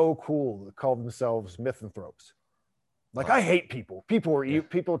was so cool to call themselves misanthropes. Like, I hate people. People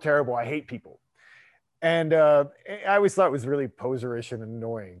are terrible. I hate people. And I always thought it was really poserish and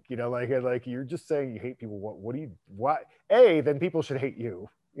annoying, you know, like you're just saying you hate people. Why? Then people should hate you,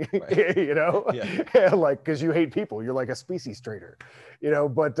 right. You know, like, because you hate people, you're like a species traitor, you know,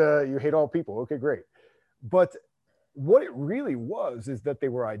 but you hate all people. Okay, great. But what it really was is that they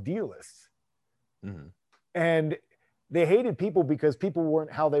were idealists, and they hated people because people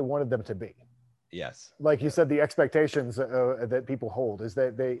weren't how they wanted them to be. Yes. Like you said, the expectations that people hold is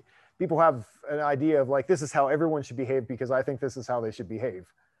that people have an idea of like, this is how everyone should behave because I think this is how they should behave.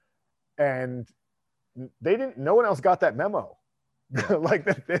 And no one else got that memo. Like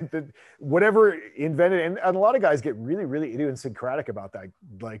whatever invented, and a lot of guys get really, really idiosyncratic about that.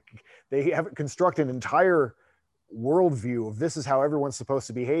 Like they have constructed an entire worldview of this is how everyone's supposed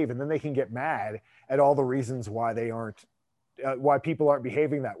to behave. And then they can get mad at all the reasons why why people aren't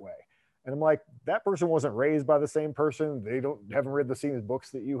behaving that way. And I'm like, that person wasn't raised by the same person. They haven't read the same books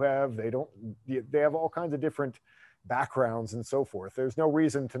that you have. They have all kinds of different backgrounds and so forth. There's no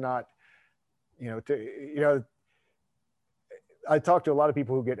reason to not, I talk to a lot of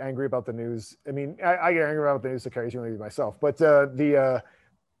people who get angry about the news. I mean, I get angry about the news occasionally myself, but there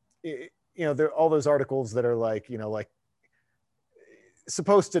are all those articles that are like, like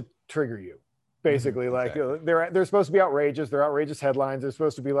supposed to trigger you. Basically, like they're supposed to be outrageous. They're outrageous headlines. They're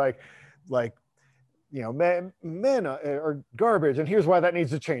supposed to be like, men are garbage, and here's why that needs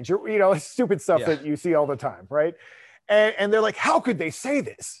to change. Stupid stuff that you see all the time, right? And they're like, how could they say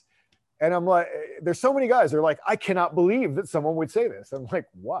this? And I'm like, there's so many guys. They're like, I cannot believe that someone would say this. I'm like,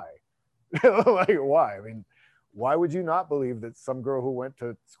 why? Like, why? I mean, why would you not believe that some girl who went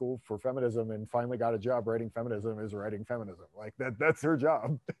to school for feminism and finally got a job writing feminism is writing feminism? Like that's her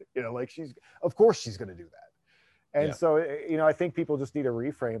job. Like of course she's going to do that. And so, I think people just need to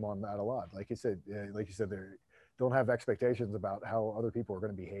reframe on that a lot. Like you said, they don't have expectations about how other people are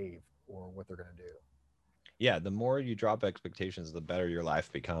going to behave or what they're going to do. Yeah, the more you drop expectations, the better your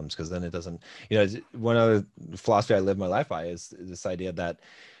life becomes, because then it doesn't, one other philosophy I live my life by is this idea that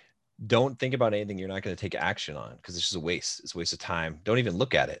don't think about anything you're not going to take action on, because it's just a waste. It's a waste of time. Don't even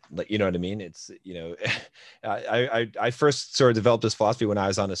look at it. Like, you know what I mean? It's, I first sort of developed this philosophy when I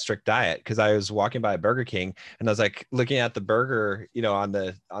was on a strict diet, because I was walking by a Burger King and I was like looking at the burger, on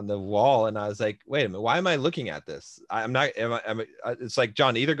the wall, and I was like, wait a minute, why am I looking at this? It's like,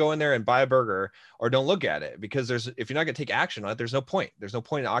 John, either go in there and buy a burger or don't look at it, because if you're not going to take action on it, there's no point. There's no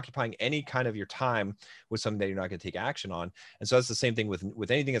point in occupying any kind of your time with something that you're not going to take action on. And so that's the same thing with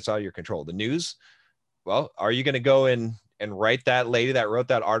anything that's out of your control. The news, well, are you going to go and write that lady that wrote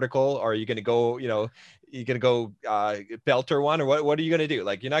that article? Or are you going to go, belt her one, or what are you going to do?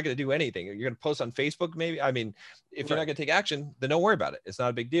 Like, you're not going to do anything. You're going to post on Facebook, maybe. I mean, if you're not going to take action, then don't worry about it. It's not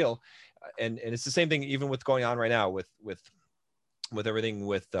a big deal. And it's the same thing even with going on right now with everything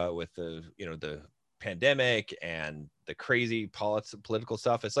with the pandemic and the crazy political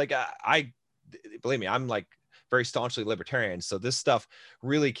stuff. It's like, I believe me, I'm like very staunchly libertarian. So this stuff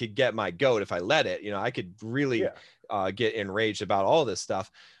really could get my goat if I let it. I could really get enraged about all this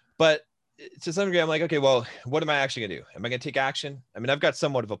stuff. But to some degree, I'm like, okay, well, what am I actually gonna do? Am I gonna take action? I mean, I've got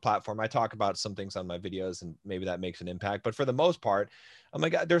somewhat of a platform. I talk about some things on my videos, and maybe that makes an impact. But for the most part, I'm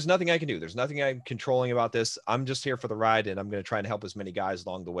like, there's nothing I can do. There's nothing I'm controlling about this. I'm just here for the ride, and I'm gonna try and help as many guys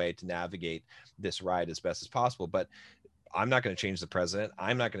along the way to navigate this ride as best as possible. But I'm not going to change the president.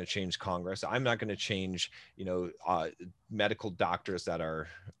 I'm not going to change Congress. I'm not going to change, medical doctors that are,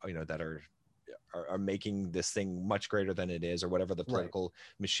 are making this thing much greater than it is, or whatever the political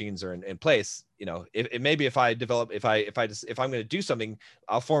machines are in place. It maybe if I'm going to do something,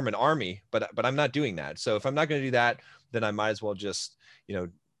 I'll form an army, but I'm not doing that. So if I'm not going to do that, then I might as well just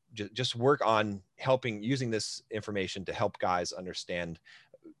work on using this information to help guys understand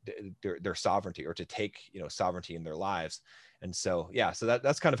their sovereignty, or to take sovereignty in their lives. And so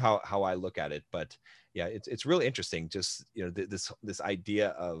that's kind of how I look at it. But yeah, it's really interesting, just this idea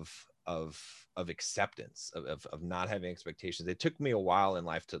of acceptance, of not having expectations. It took me a while in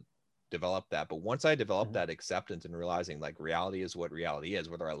life to develop that, but once I developed that acceptance and realizing like reality is what reality is,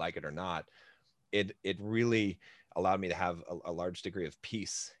 whether I like it or not, it really allowed me to have a large degree of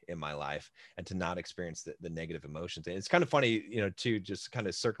peace in my life, and to not experience the negative emotions. And it's kind of funny, too, just kind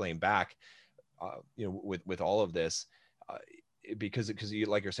of circling back, with all of this, because you,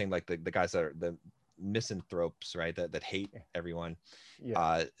 like you're saying, like the guys that are the misanthropes, right? That hate everyone.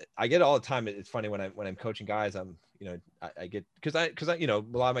 Yeah. I get it all the time. It's funny when I'm coaching guys, I get, because I a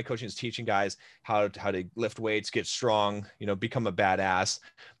lot of my coaching is teaching guys how to lift weights, get strong, become a badass,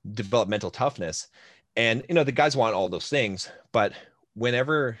 develop mental toughness. And, the guys want all those things, but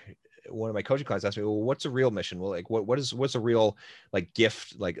whenever one of my coaching clients asks me, well, what's a real mission? Well, like what's a real like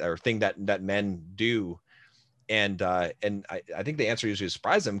gift, like, or thing that men do? And I think the answer usually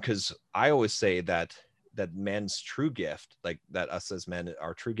surprises them, because I always say that men's true gift, like that us as men,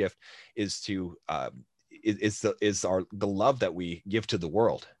 our true gift is to, the love that we give to the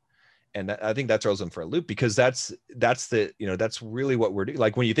world. And I think that throws them for a loop, because that's really what we're doing.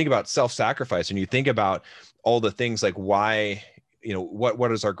 Like when you think about self-sacrifice, and you think about all the things, like why,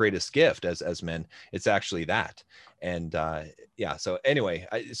 what is our greatest gift as men, it's actually that. And so anyway,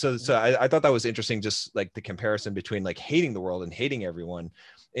 I thought that was interesting, just like the comparison between like hating the world and hating everyone.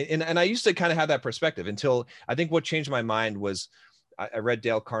 And I used to kind of have that perspective, until I think what changed my mind was I read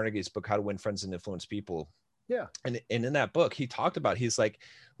Dale Carnegie's book, How to Win Friends and Influence People. Yeah. And in that book, he talked about, he's like,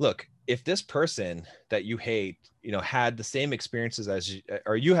 look, if this person that you hate, had the same experiences as you,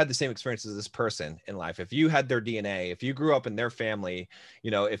 or you had the same experiences as this person in life, if you had their DNA, if you grew up in their family,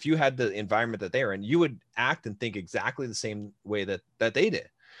 if you had the environment that they were in, you would act and think exactly the same way that they did.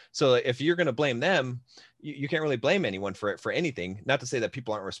 So if you're going to blame them, you can't really blame anyone for anything. Not to say that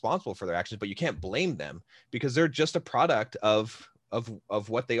people aren't responsible for their actions, but you can't blame them, because they're just a product of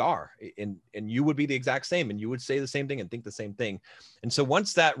what they are, and you would be the exact same, and you would say the same thing and think the same thing. And so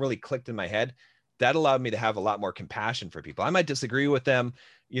once that really clicked in my head, that allowed me to have a lot more compassion for people. I might disagree with them,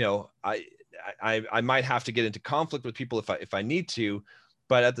 I might have to get into conflict with people if I need to,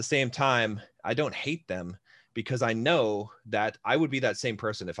 but at the same time, I don't hate them, because I know that I would be that same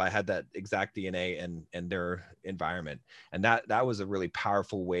person if I had that exact DNA and their environment. And that was a really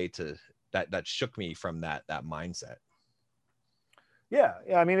powerful way that shook me from that mindset. Yeah.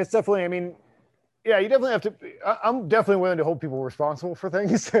 I mean, it's definitely, yeah, you definitely have to, I'm definitely willing to hold people responsible for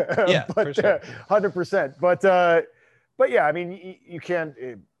things. Yeah, but, for sure. 100%. But yeah, I mean, you can't,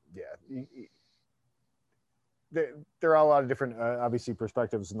 there are a lot of different, obviously,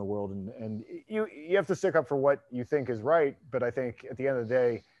 perspectives in the world, and you have to stick up for what you think is right. But I think at the end of the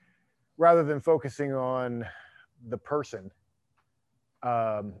day, rather than focusing on the person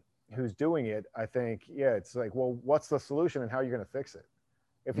who's doing it, I think, it's like, well, what's the solution and how are you going to fix it?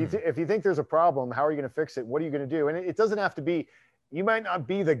 If you think there's a problem, how are you going to fix it? What are you going to do? And it doesn't have to be, you might not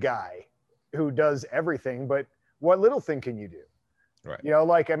be the guy who does everything, but what little thing can you do? Right.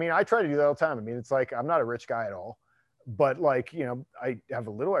 I try to do that all the time. It's like, I'm not a rich guy at all, but I have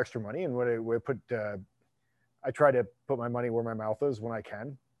a little extra money, and I try to put my money where my mouth is when I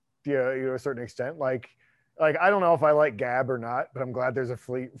can, to a certain extent. Like, I don't know if I like Gab or not, but I'm glad there's a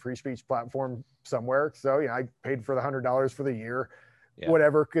free speech platform somewhere. So, I paid for the $100 for the year,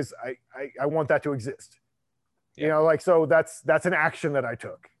 whatever, because I want that to exist. Yeah. So that's an action that I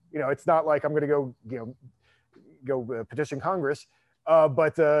took. It's not like I'm going to go petition Congress,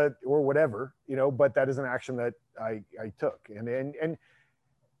 but or whatever, but that is an action that I took. And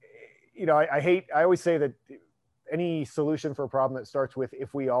I always say that any solution for a problem that starts with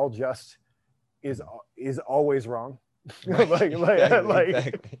 "if we all just" is always wrong. Right.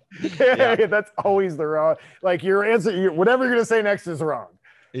 Exactly. That's always the wrong. Like, your answer, whatever you're going to say next is wrong.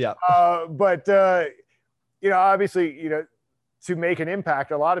 Yeah. But obviously, to make an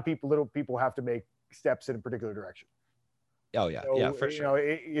impact, a lot of little people have to make steps in a particular direction. Oh yeah, So, yeah, for sure.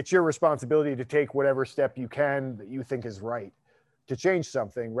 It's your responsibility to take whatever step you can that you think is right to change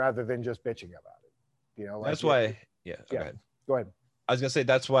something, rather than just bitching about it. That's why. Yeah. Yeah. Okay. Go ahead. I was gonna say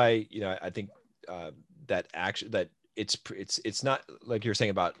that's why I think that it's not like you're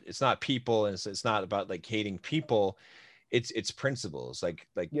saying about it's not people, and it's not about like hating people. It's principles. Like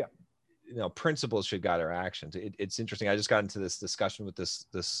Yeah. Principles should guide our actions. It's interesting. I just got into this discussion with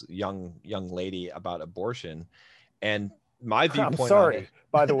this young lady about abortion, and my viewpoint. I'm sorry, on it,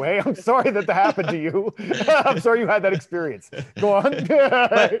 by the way. I'm sorry that happened to you. I'm sorry you had that experience. Go on.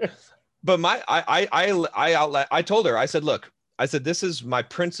 but I told her, I said, look, I said, this is my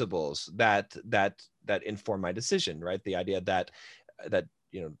principles that inform my decision, right? The idea that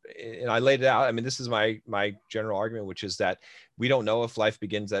and I laid it out. I mean, this is my general argument, which is that we don't know if life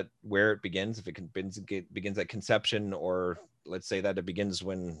begins at where it begins, if it begins at conception, or let's say that it begins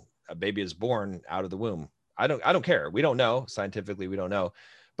when a baby is born out of the womb. I don't care. We don't know. Scientifically, we don't know.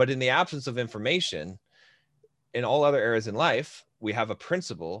 But in the absence of information, in all other areas in life, we have a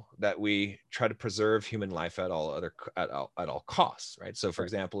principle that we try to preserve human life at all costs, right? So, for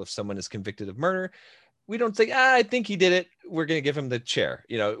example, if someone is convicted of murder, we don't say, I think he did it, we're going to give him the chair.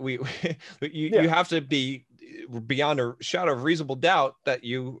 You have to be beyond a shadow of reasonable doubt that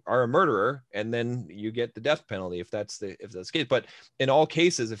you are a murderer, and then you get the death penalty if that's the case. But in all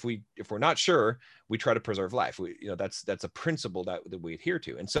cases, if we're not sure, we try to preserve life. That's a principle that we adhere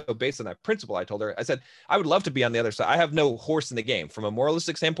to. And so based on that principle, I told her, I said, I would love to be on the other side. I have no horse in the game. From a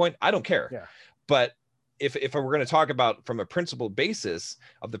moralistic standpoint, I don't care. Yeah. But if we're going to talk about from a principle basis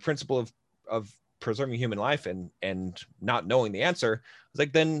of the principle of preserving human life and not knowing the answer, I was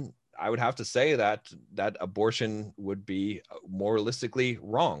like, then I would have to say that abortion would be moralistically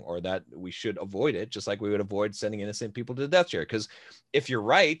wrong, or that we should avoid it, just like we would avoid sending innocent people to the death chair. Because if you're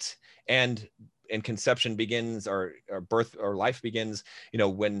right, and conception begins, or birth or life begins,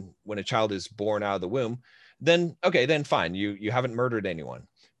 when a child is born out of the womb, then okay, then fine, you haven't murdered anyone.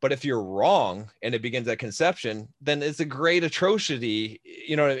 But if you're wrong and it begins at conception, then it's a great atrocity,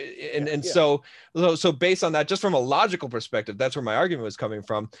 So based on that, just from a logical perspective, that's where my argument was coming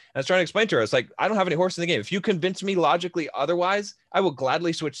from. And I was trying to explain to her, it's like, I don't have any horse in the game. If you convince me logically otherwise, I will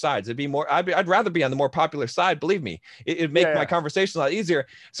gladly switch sides. I'd rather be on the more popular side. Believe me, it'd make my conversation a lot easier.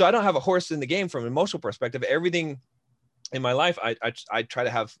 So I don't have a horse in the game from an emotional perspective. Everything in my life, I try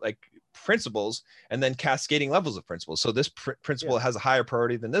to have like principles, and then cascading levels of principles. So this principle has a higher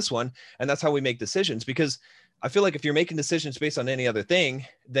priority than this one. And that's how we make decisions, because I feel like if you're making decisions based on any other thing,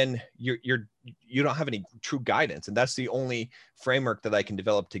 then you don't have any true guidance. And that's the only framework that I can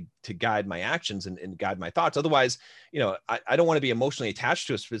develop to guide my actions and guide my thoughts. Otherwise, I don't want to be emotionally attached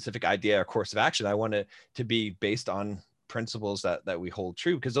to a specific idea or course of action. I want it to be based on principles that we hold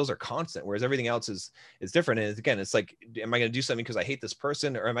true, because those are constant, whereas everything else is different. And again, it's like, am I going to do something because I hate this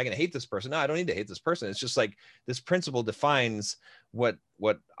person, or am I going to hate this person? No, I don't need to hate this person. It's just like this principle defines what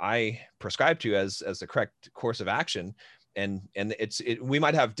I prescribe to as the correct course of action. And we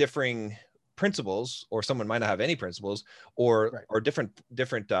might have differing principles, or someone might not have any principles, or different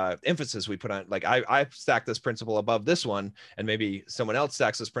emphasis we put on. Like I stack this principle above this one, and maybe someone else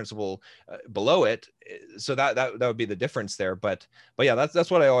stacks this principle below it. So that would be the difference there. But yeah, that's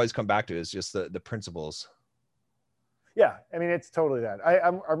what I always come back to, is just the principles. Yeah, I mean, it's totally that.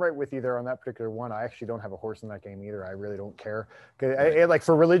 I'm right with you there on that particular one. I actually don't have a horse in that game either. I really don't care. Like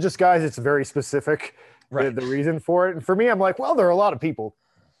for religious guys, it's very specific, the reason for it. And for me, I'm like, well, there are a lot of people.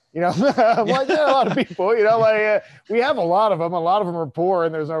 I'm like, there are a lot of people, like we have a lot of them. A lot of them are poor,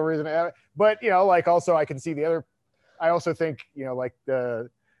 and there's no reason to have it. But, like also I can see I also think, like the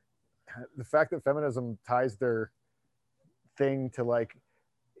fact that feminism ties their thing to like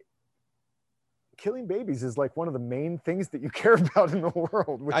killing babies is like one of the main things that you care about in the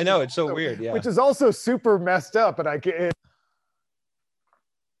world. I know, it's so weird. Yeah. Which is also super messed up. And I can't.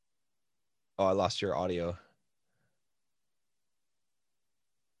 Oh, I lost your audio.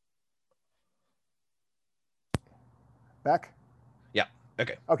 Back? Yeah.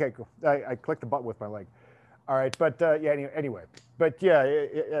 Okay. Okay, cool. I clicked the button with my leg. All right. But yeah, anyway. But yeah,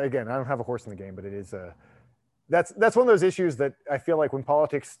 again, I don't have a horse in the game, but it is that's one of those issues that I feel like when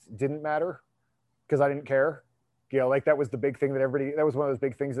politics didn't matter, because I didn't care, like that was the big thing that was one of those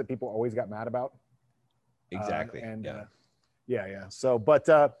big things that people always got mad about. Exactly. Yeah. So, but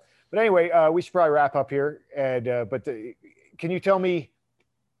anyway, we should probably wrap up here. And but can you tell me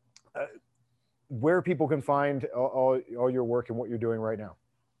where people can find all your work and what you're doing right now?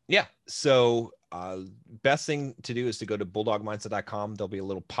 Yeah. So best thing to do is to go to bulldogmindset.com. There'll be a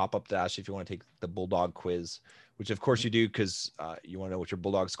little pop-up dash if you want to take the Bulldog quiz, which of course you do because you want to know what your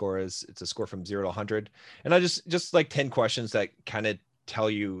Bulldog score is. It's a score from 0 to 100. And I just like 10 questions that kind of tell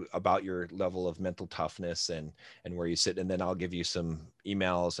you about your level of mental toughness and where you sit. And then I'll give you some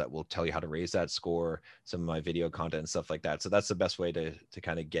emails that will tell you how to raise that score, some of my video content and stuff like that. So that's the best way to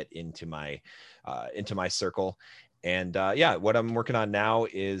kind of get into my circle. And yeah, what I'm working on now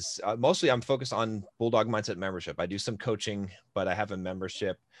is mostly I'm focused on Bulldog Mindset membership. I do some coaching, but I have a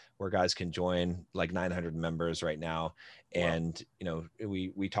membership where guys can join, like 900 members right now. And, you know,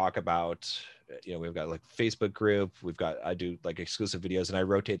 we talk about, you know, we've got like Facebook group, I do like exclusive videos, and I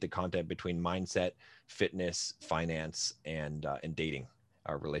rotate the content between mindset, fitness, finance, and dating,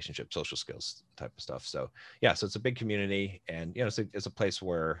 our relationship, social skills type of stuff. So yeah, so it's a big community, and, you know, it's a place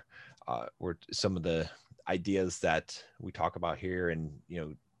where some of the ideas that we talk about here, and, you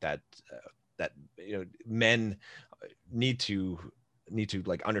know, that you know, men need to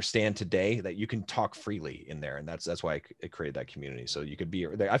like understand today that you can talk freely in there. And that's why I created that community. So you could be,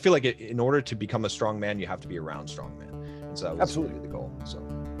 I feel like in order to become a strong man, you have to be around strong men. And so that was absolutely the goal. So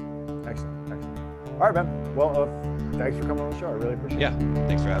excellent. All right, man. Well, thanks for coming on the show. I really appreciate it. Yeah.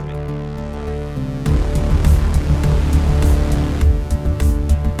 Thanks for having me.